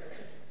kerk.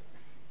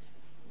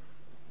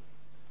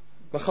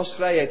 Maar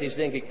gastvrijheid is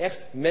denk ik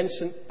echt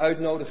mensen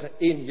uitnodigen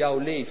in jouw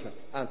leven.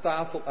 Aan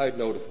tafel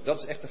uitnodigen. Dat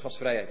is echte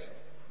gastvrijheid.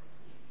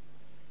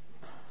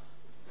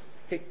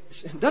 Kijk,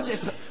 dat is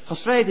echt,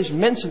 gastvrijheid is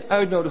mensen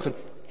uitnodigen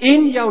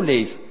in jouw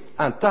leven.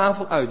 Aan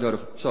tafel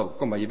uitnodigen. Zo,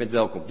 kom maar, je bent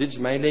welkom. Dit is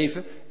mijn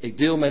leven. Ik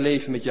deel mijn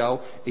leven met jou.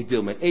 Ik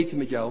deel mijn eten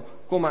met jou.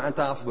 Kom maar aan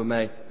tafel bij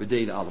mij. We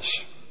delen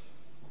alles.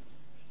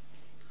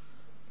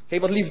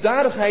 Kijk, wat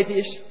liefdadigheid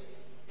is,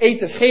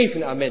 eten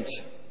geven aan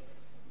mensen.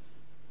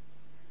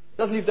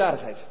 Dat is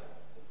liefdadigheid.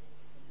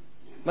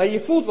 Maar je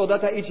voelt wel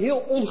dat daar iets heel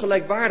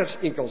ongelijkwaardigs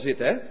in kan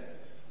zitten, hè?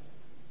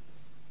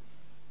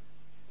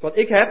 Wat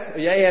ik heb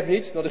en jij hebt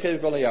niet, nou, dat geef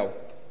ik wel aan jou.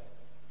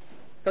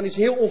 Er kan iets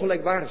heel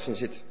ongelijkwaardigs in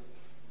zitten.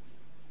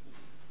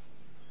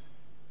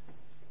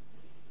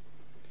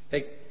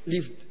 Kijk,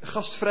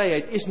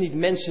 gastvrijheid is niet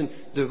mensen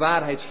de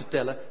waarheid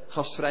vertellen.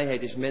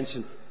 Gastvrijheid is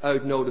mensen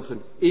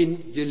uitnodigen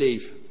in je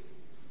leven.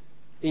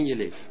 In je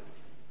leven.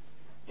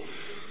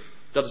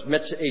 Dat is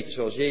met ze eten,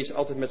 zoals Jezus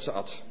altijd met ze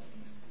at.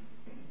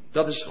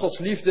 Dat is Gods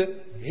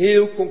liefde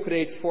heel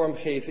concreet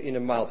vormgeven in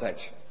een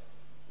maaltijd.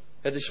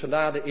 Het is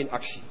genade in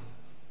actie.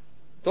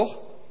 Toch?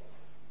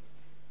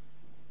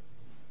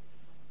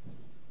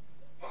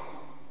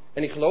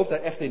 En ik geloof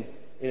daar echt in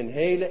een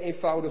hele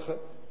eenvoudige,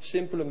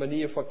 simpele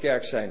manier van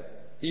kerk zijn.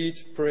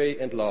 Eat,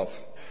 pray and love.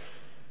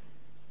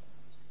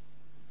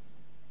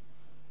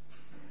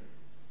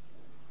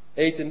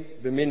 Eten,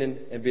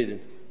 beminnen en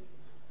bidden.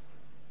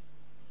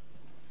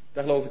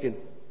 Daar geloof ik in.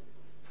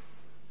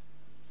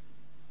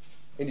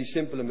 In die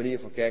simpele manier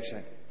van kerk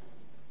zijn.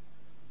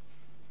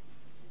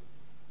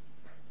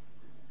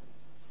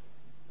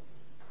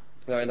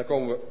 Nou, en dan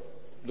komen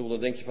we, dan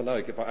denk je van, nou,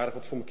 ik heb aardig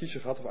wat voor mijn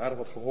kiezer gehad, of aardig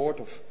wat gehoord,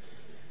 en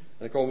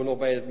dan komen we nog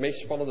bij het meest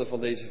spannende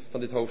van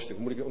dit hoofdstuk.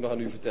 Moet ik ook nog aan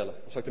u vertellen?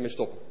 Of zal ik ermee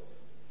stoppen?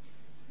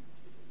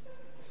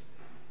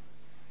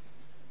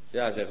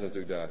 Ja, zegt ze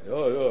natuurlijk daar.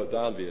 Ja,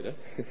 Daan weer, hè.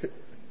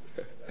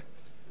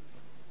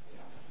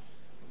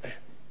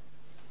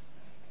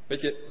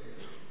 Weet je,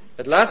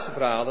 het laatste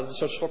verhaal, dat is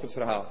zo'n schokkend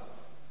verhaal.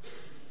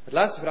 Het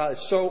laatste verhaal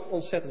is zo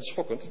ontzettend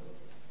schokkend.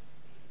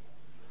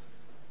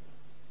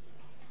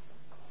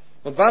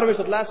 Want waarom is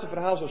dat laatste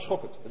verhaal zo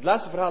schokkend? Het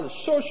laatste verhaal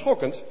is zo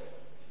schokkend,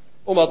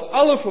 omdat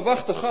alle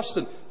verwachte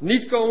gasten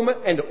niet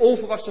komen en de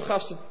onverwachte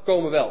gasten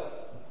komen wel.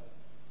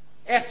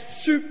 Echt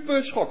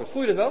super schokkend.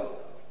 Voel je dat wel?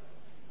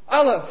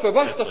 Alle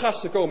verwachte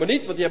gasten komen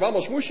niet, want die hebben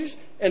allemaal smoesjes.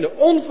 En de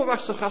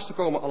onverwachte gasten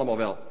komen allemaal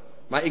wel.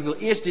 Maar ik wil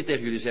eerst dit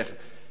tegen jullie zeggen.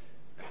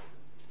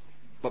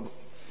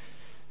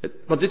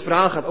 Want dit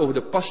verhaal gaat over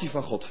de passie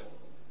van God.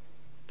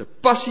 De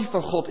passie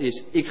van God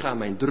is, ik ga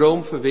mijn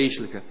droom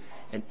verwezenlijken.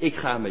 En ik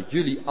ga met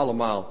jullie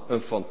allemaal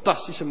een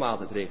fantastische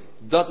maaltijd regelen.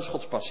 Dat is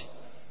Gods passie.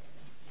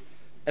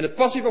 En de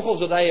passie van God is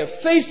dat hij een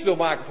feest wil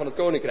maken van het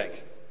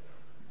koninkrijk.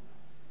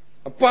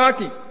 Een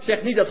party.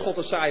 Zeg niet dat God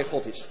een saaie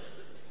God is.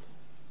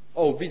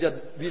 Oh, wie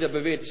dat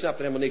beweert, die snapt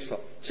er helemaal niks van.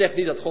 Zeg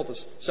niet dat God een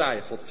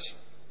saaie God is.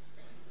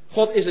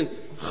 God is een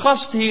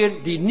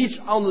gastheer die niets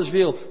anders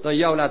wil dan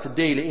jou laten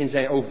delen in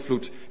zijn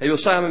overvloed. Hij wil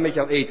samen met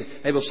jou eten.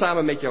 Hij wil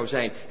samen met jou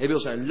zijn. Hij wil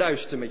zijn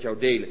luister met jou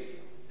delen.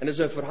 En het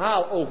is een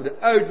verhaal over de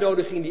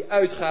uitnodiging die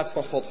uitgaat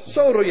van God.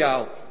 Zo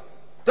royaal.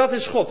 Dat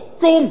is God.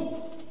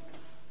 Kom!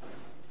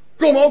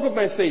 Kom ook op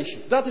mijn feestje.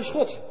 Dat is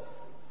God.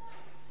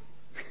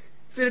 Vind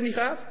je het niet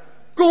gaaf?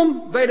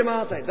 Kom bij de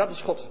maaltijd. Dat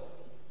is God.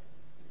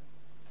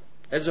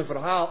 Het is een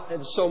verhaal,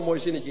 het is zo'n mooi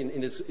zinnetje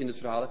in het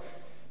verhaal.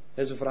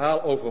 Het is een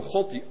verhaal over een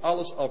God die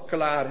alles al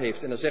klaar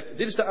heeft. En dan zegt,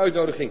 dit is de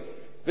uitnodiging.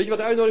 Weet je wat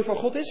de uitnodiging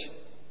van God is?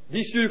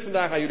 Die stuur ik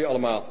vandaag aan jullie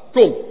allemaal.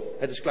 Kom,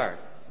 het is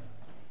klaar.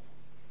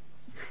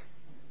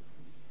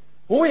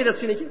 Hoor je dat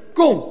zinnetje?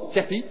 Kom,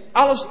 zegt hij,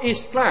 alles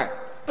is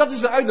klaar. Dat is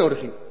de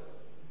uitnodiging.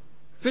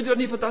 Vindt u dat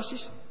niet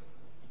fantastisch?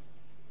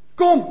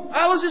 Kom,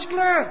 alles is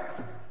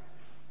klaar.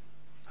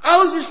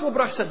 Alles is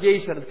volbracht, zegt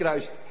Jezus aan het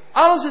kruis.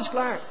 Alles is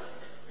klaar.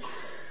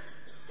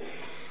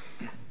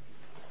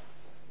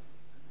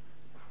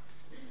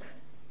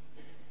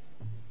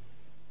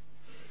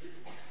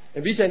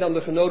 En wie zijn dan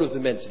de genodigde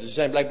mensen? Dus er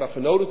zijn blijkbaar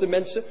genodigde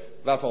mensen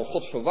waarvan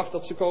God verwacht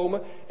dat ze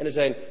komen. En er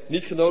zijn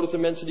niet genodigde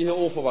mensen die heel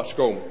onverwachts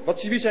komen.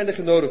 Wie zijn de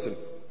genodigden?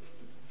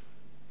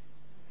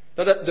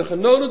 Nou, de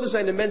genodigden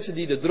zijn de mensen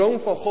die de droom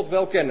van God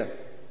wel kennen.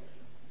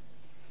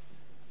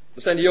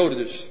 Dat zijn de Joden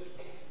dus.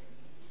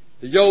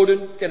 De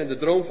Joden kennen de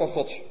droom van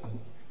God.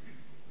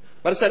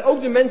 Maar er zijn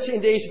ook de mensen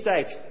in deze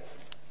tijd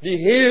die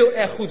heel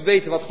erg goed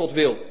weten wat God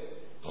wil.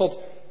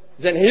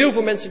 Er zijn heel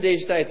veel mensen in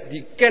deze tijd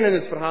die kennen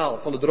het verhaal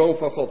van de droom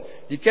van God.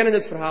 Die kennen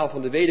het verhaal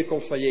van de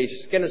wederkomst van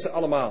Jezus. Kennen ze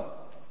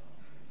allemaal.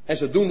 En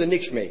ze doen er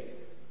niks mee.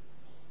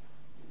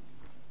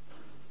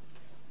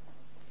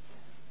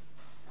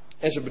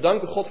 En ze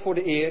bedanken God voor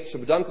de eer. Ze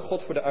bedanken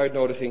God voor de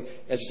uitnodiging.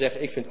 En ze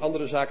zeggen, ik vind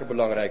andere zaken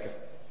belangrijker.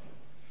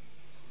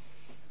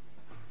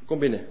 Kom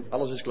binnen,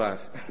 alles is klaar.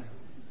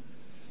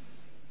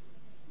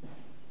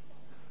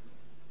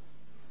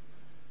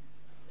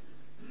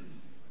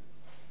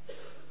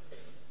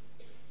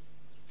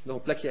 Nog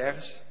een plekje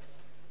ergens?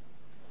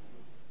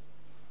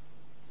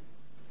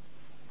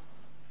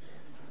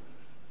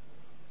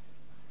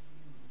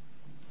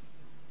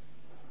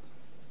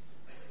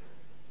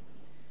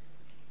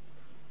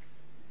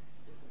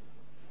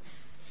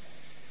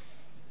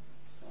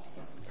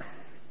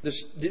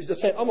 Dus dat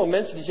zijn allemaal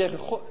mensen die zeggen,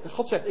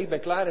 God zegt ik ben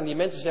klaar en die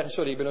mensen zeggen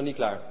sorry ik ben nog niet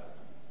klaar.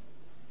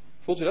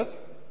 Voelt u dat?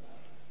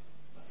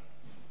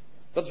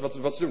 Dat is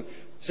wat ze doen.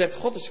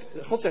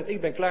 God zegt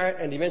ik ben klaar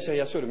en die mensen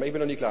zeggen ja sorry maar ik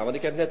ben nog niet klaar. Want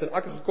ik heb net een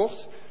akker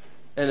gekocht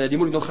en die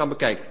moet ik nog gaan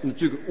bekijken.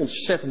 Natuurlijk een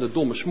ontzettende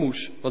domme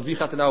smoes. Want wie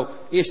gaat er nou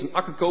eerst een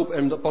akker kopen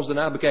en pas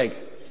daarna bekijken?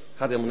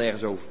 Gaat helemaal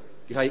nergens over.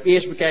 Die ga je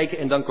eerst bekijken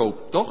en dan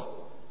kopen, toch?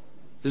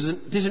 Dus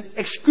het is een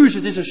excuus,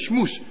 het is een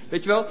smoes.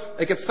 Weet je wel,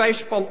 ik heb 5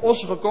 span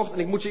ossen gekocht en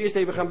ik moet ze eerst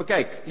even gaan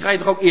bekijken. Die ga je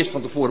toch ook eerst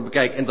van tevoren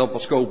bekijken en dan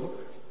pas kopen?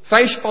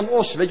 5 span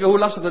ossen, weet je wel hoe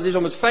lastig dat is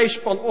om met 5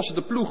 span ossen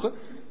te ploegen?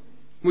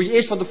 Moet je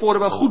eerst van tevoren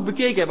wel goed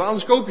bekeken hebben,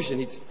 anders koop je ze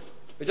niet.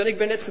 Weet je wel, ik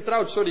ben net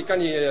getrouwd, sorry,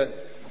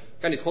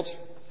 kan niet God.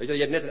 Weet je wel,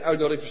 je hebt net een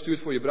uitnodiging verstuurd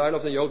voor je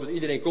bruiloft en je hoopt dat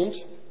iedereen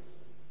komt.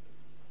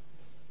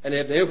 En je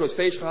hebt een heel groot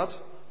feest gehad.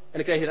 En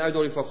dan krijg je een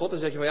uitnodiging van God en dan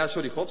zeg je van ja,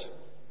 sorry God.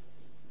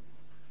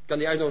 Ik kan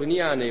die uitnodiging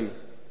niet aannemen.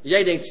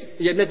 Jij denkt,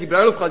 je hebt net die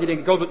bruiloft gehad, je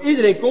denkt ik hoop dat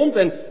iedereen komt.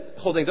 En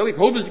God denkt ook, ik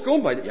hoop dat je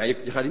komt. Maar ja,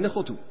 je gaat niet naar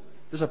God toe.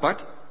 Dat is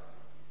apart.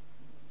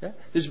 Ja?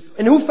 Dus,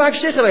 en hoe vaak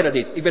zeggen wij dat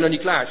niet? Ik ben nog niet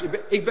klaar.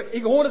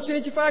 Ik hoor dat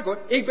zinnetje vaak hoor.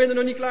 Ik ben er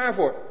nog niet klaar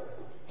voor.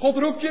 God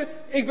roept je,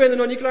 ik ben er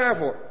nog niet klaar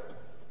voor.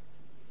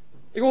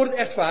 Ik hoor het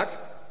echt vaak.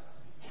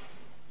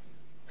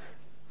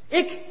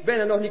 Ik ben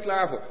er nog niet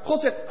klaar voor. God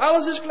zegt,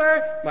 alles is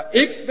klaar, maar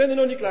ik ben er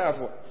nog niet klaar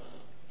voor.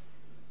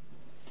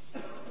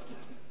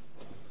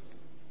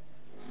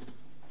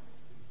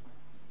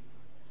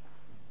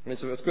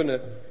 Mensen,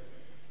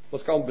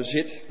 wat kan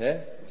bezit, hè?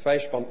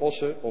 5 span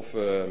ossen of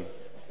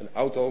een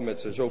auto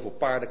met zoveel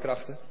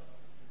paardenkrachten.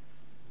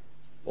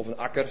 Of een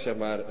akker, zeg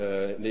maar,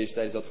 in deze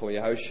tijd is dat gewoon je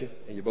huisje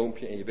en je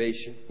boompje en je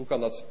beestje. Hoe kan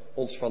dat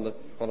ons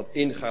van het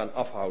ingaan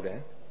afhouden, hè?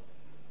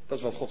 Dat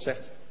is wat God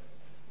zegt.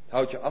 Het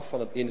houdt je af van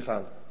het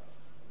ingaan.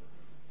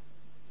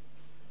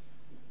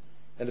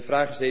 En de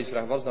vraag is deze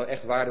vraag, wat is nou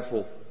echt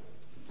waardevol?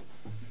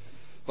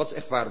 Wat is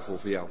echt waardevol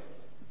voor jou?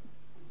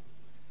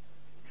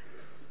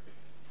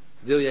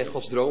 Deel jij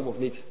Gods droom of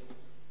niet?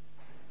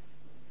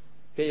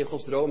 Ken je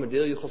Gods dromen?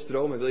 Deel je Gods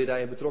dromen? Wil je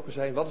daarin betrokken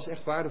zijn? Wat is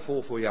echt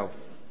waardevol voor jou?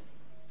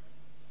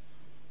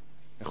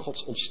 En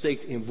God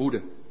ontsteekt in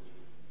woede.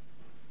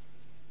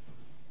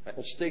 Hij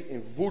ontsteekt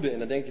in woede en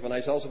dan denk je van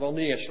hij zal ze wel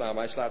neerslaan,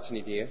 maar hij slaat ze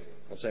niet neer.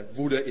 Want zijn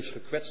woede is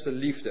gekwetste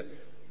liefde.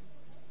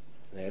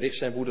 En hij richt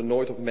zijn woede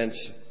nooit op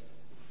mensen.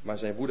 Maar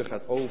zijn woede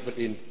gaat over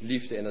in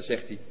liefde en dan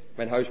zegt hij,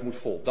 mijn huis moet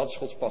vol. Dat is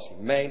Gods passie.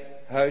 Mijn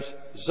huis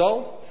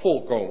zal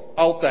volkomen.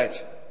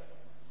 Altijd.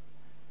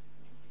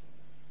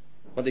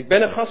 Want ik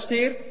ben een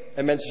gastheer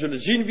en mensen zullen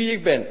zien wie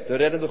ik ben, de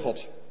reddende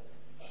God.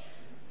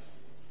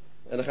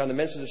 En dan gaan de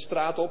mensen de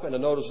straat op en dan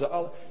nodigen ze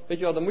alle. Weet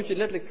je wel, dan moet je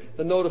letterlijk,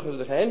 dan nodigen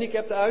de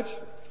gehandicapten uit.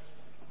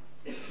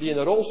 Die in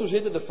een rolstoel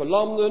zitten, de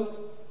verlamden.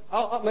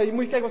 Maar je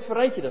moet kijken wat voor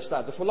rijtje daar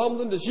staat. De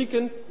verlamden, de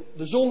zieken,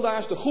 de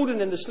zondaars, de goeden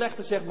en de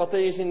slechten, zegt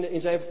Matthäus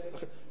in zijn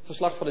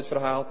verslag van dit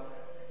verhaal.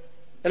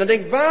 En dan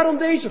denk ik, waarom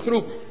deze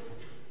groep?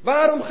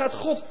 Waarom gaat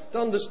God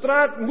dan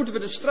moeten we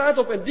de straat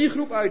op en die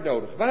groep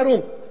uitnodigen?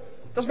 Waarom?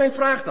 Dat is mijn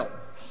vraag dan.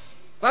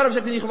 Waarom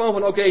zegt hij niet gewoon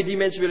van, oké, die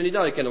mensen willen niet,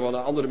 nou, ik ken nog wel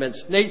andere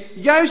mensen. Nee,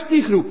 juist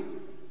die groep.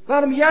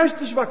 Waarom juist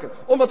de zwakken?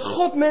 Omdat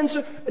God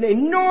mensen een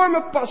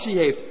enorme passie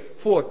heeft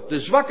voor de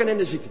zwakken en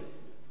de zieken.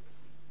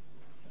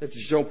 Daar heeft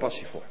hij zo'n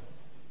passie voor.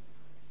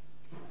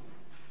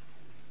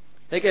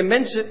 Kijk, en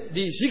mensen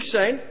die ziek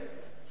zijn,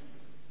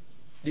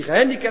 die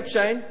gehandicapt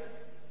zijn,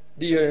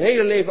 die hun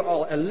hele leven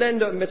al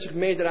ellende met zich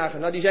meedragen,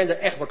 nou die zijn er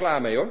echt wel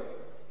klaar mee hoor.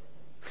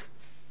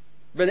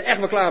 Ik ben er echt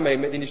wel klaar mee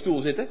met in die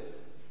stoel zitten.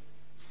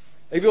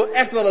 Ik wil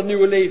echt wel dat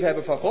nieuwe leven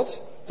hebben van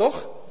God,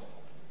 toch?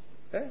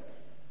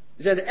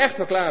 Die zijn er echt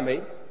wel klaar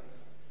mee.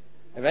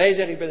 En wij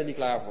zeggen, ik ben er niet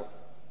klaar voor.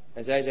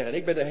 En zij zeggen,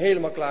 ik ben er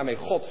helemaal klaar mee.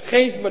 God,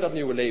 geef me dat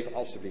nieuwe leven,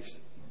 alstublieft.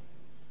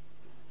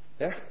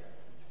 Ja?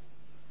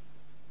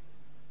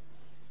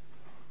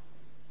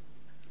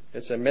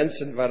 Het zijn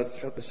mensen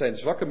het zijn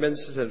zwakke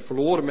mensen, het zijn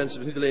verloren mensen.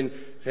 Dus niet alleen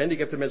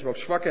gehandicapte mensen, maar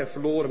ook zwakke en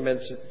verloren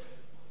mensen.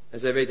 En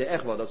zij weten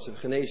echt wel dat ze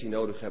genezing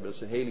nodig hebben, dat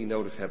ze heling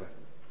nodig hebben.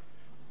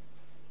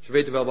 Ze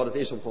weten wel wat het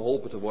is om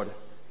geholpen te worden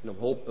en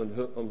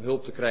om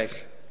hulp te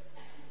krijgen.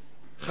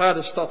 Ga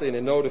de stad in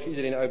en nodig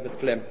iedereen uit met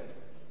klem.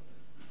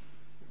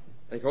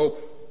 En ik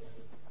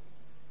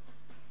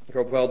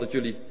hoop wel dat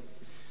jullie,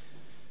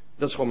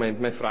 dat is gewoon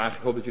mijn vraag,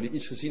 ik hoop dat jullie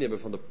iets gezien hebben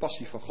van de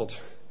passie van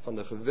God, van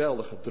de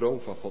geweldige droom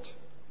van God.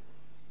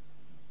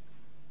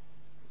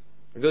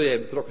 Wil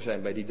jij betrokken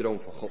zijn bij die droom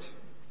van God?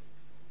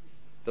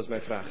 Dat is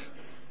mijn vraag.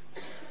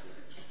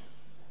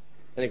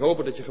 En ik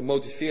hoop dat je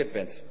gemotiveerd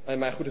bent.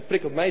 Maar goed, het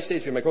prikkelt mij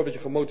steeds weer, maar ik hoop dat je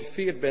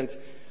gemotiveerd bent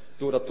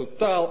door dat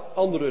totaal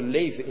andere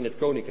leven in het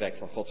koninkrijk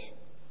van God.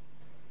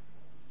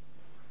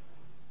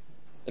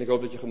 En ik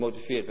hoop dat je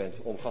gemotiveerd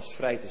bent om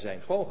gastvrij te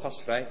zijn. Gewoon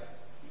gastvrij.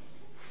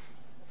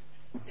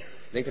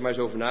 Denk er maar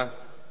eens over na.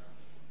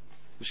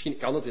 Misschien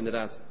kan het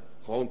inderdaad.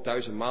 Gewoon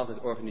thuis een maaltijd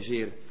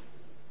organiseren.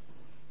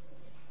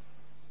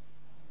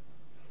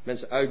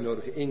 Mensen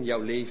uitnodigen in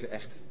jouw leven,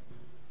 echt.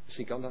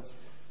 Misschien kan dat.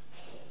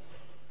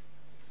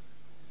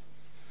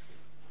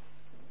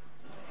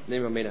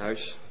 Neem maar mee naar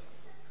huis.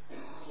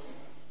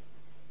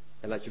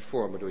 En laat je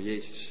vormen door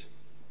Jezus.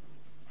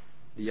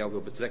 Die jou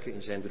wil betrekken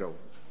in zijn droom.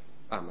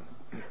 Amen.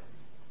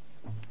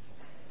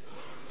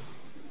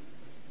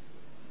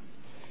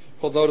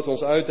 God nodigt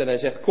ons uit en hij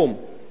zegt kom.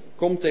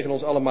 Kom tegen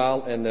ons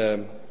allemaal en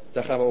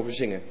daar gaan we over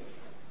zingen.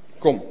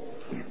 Kom.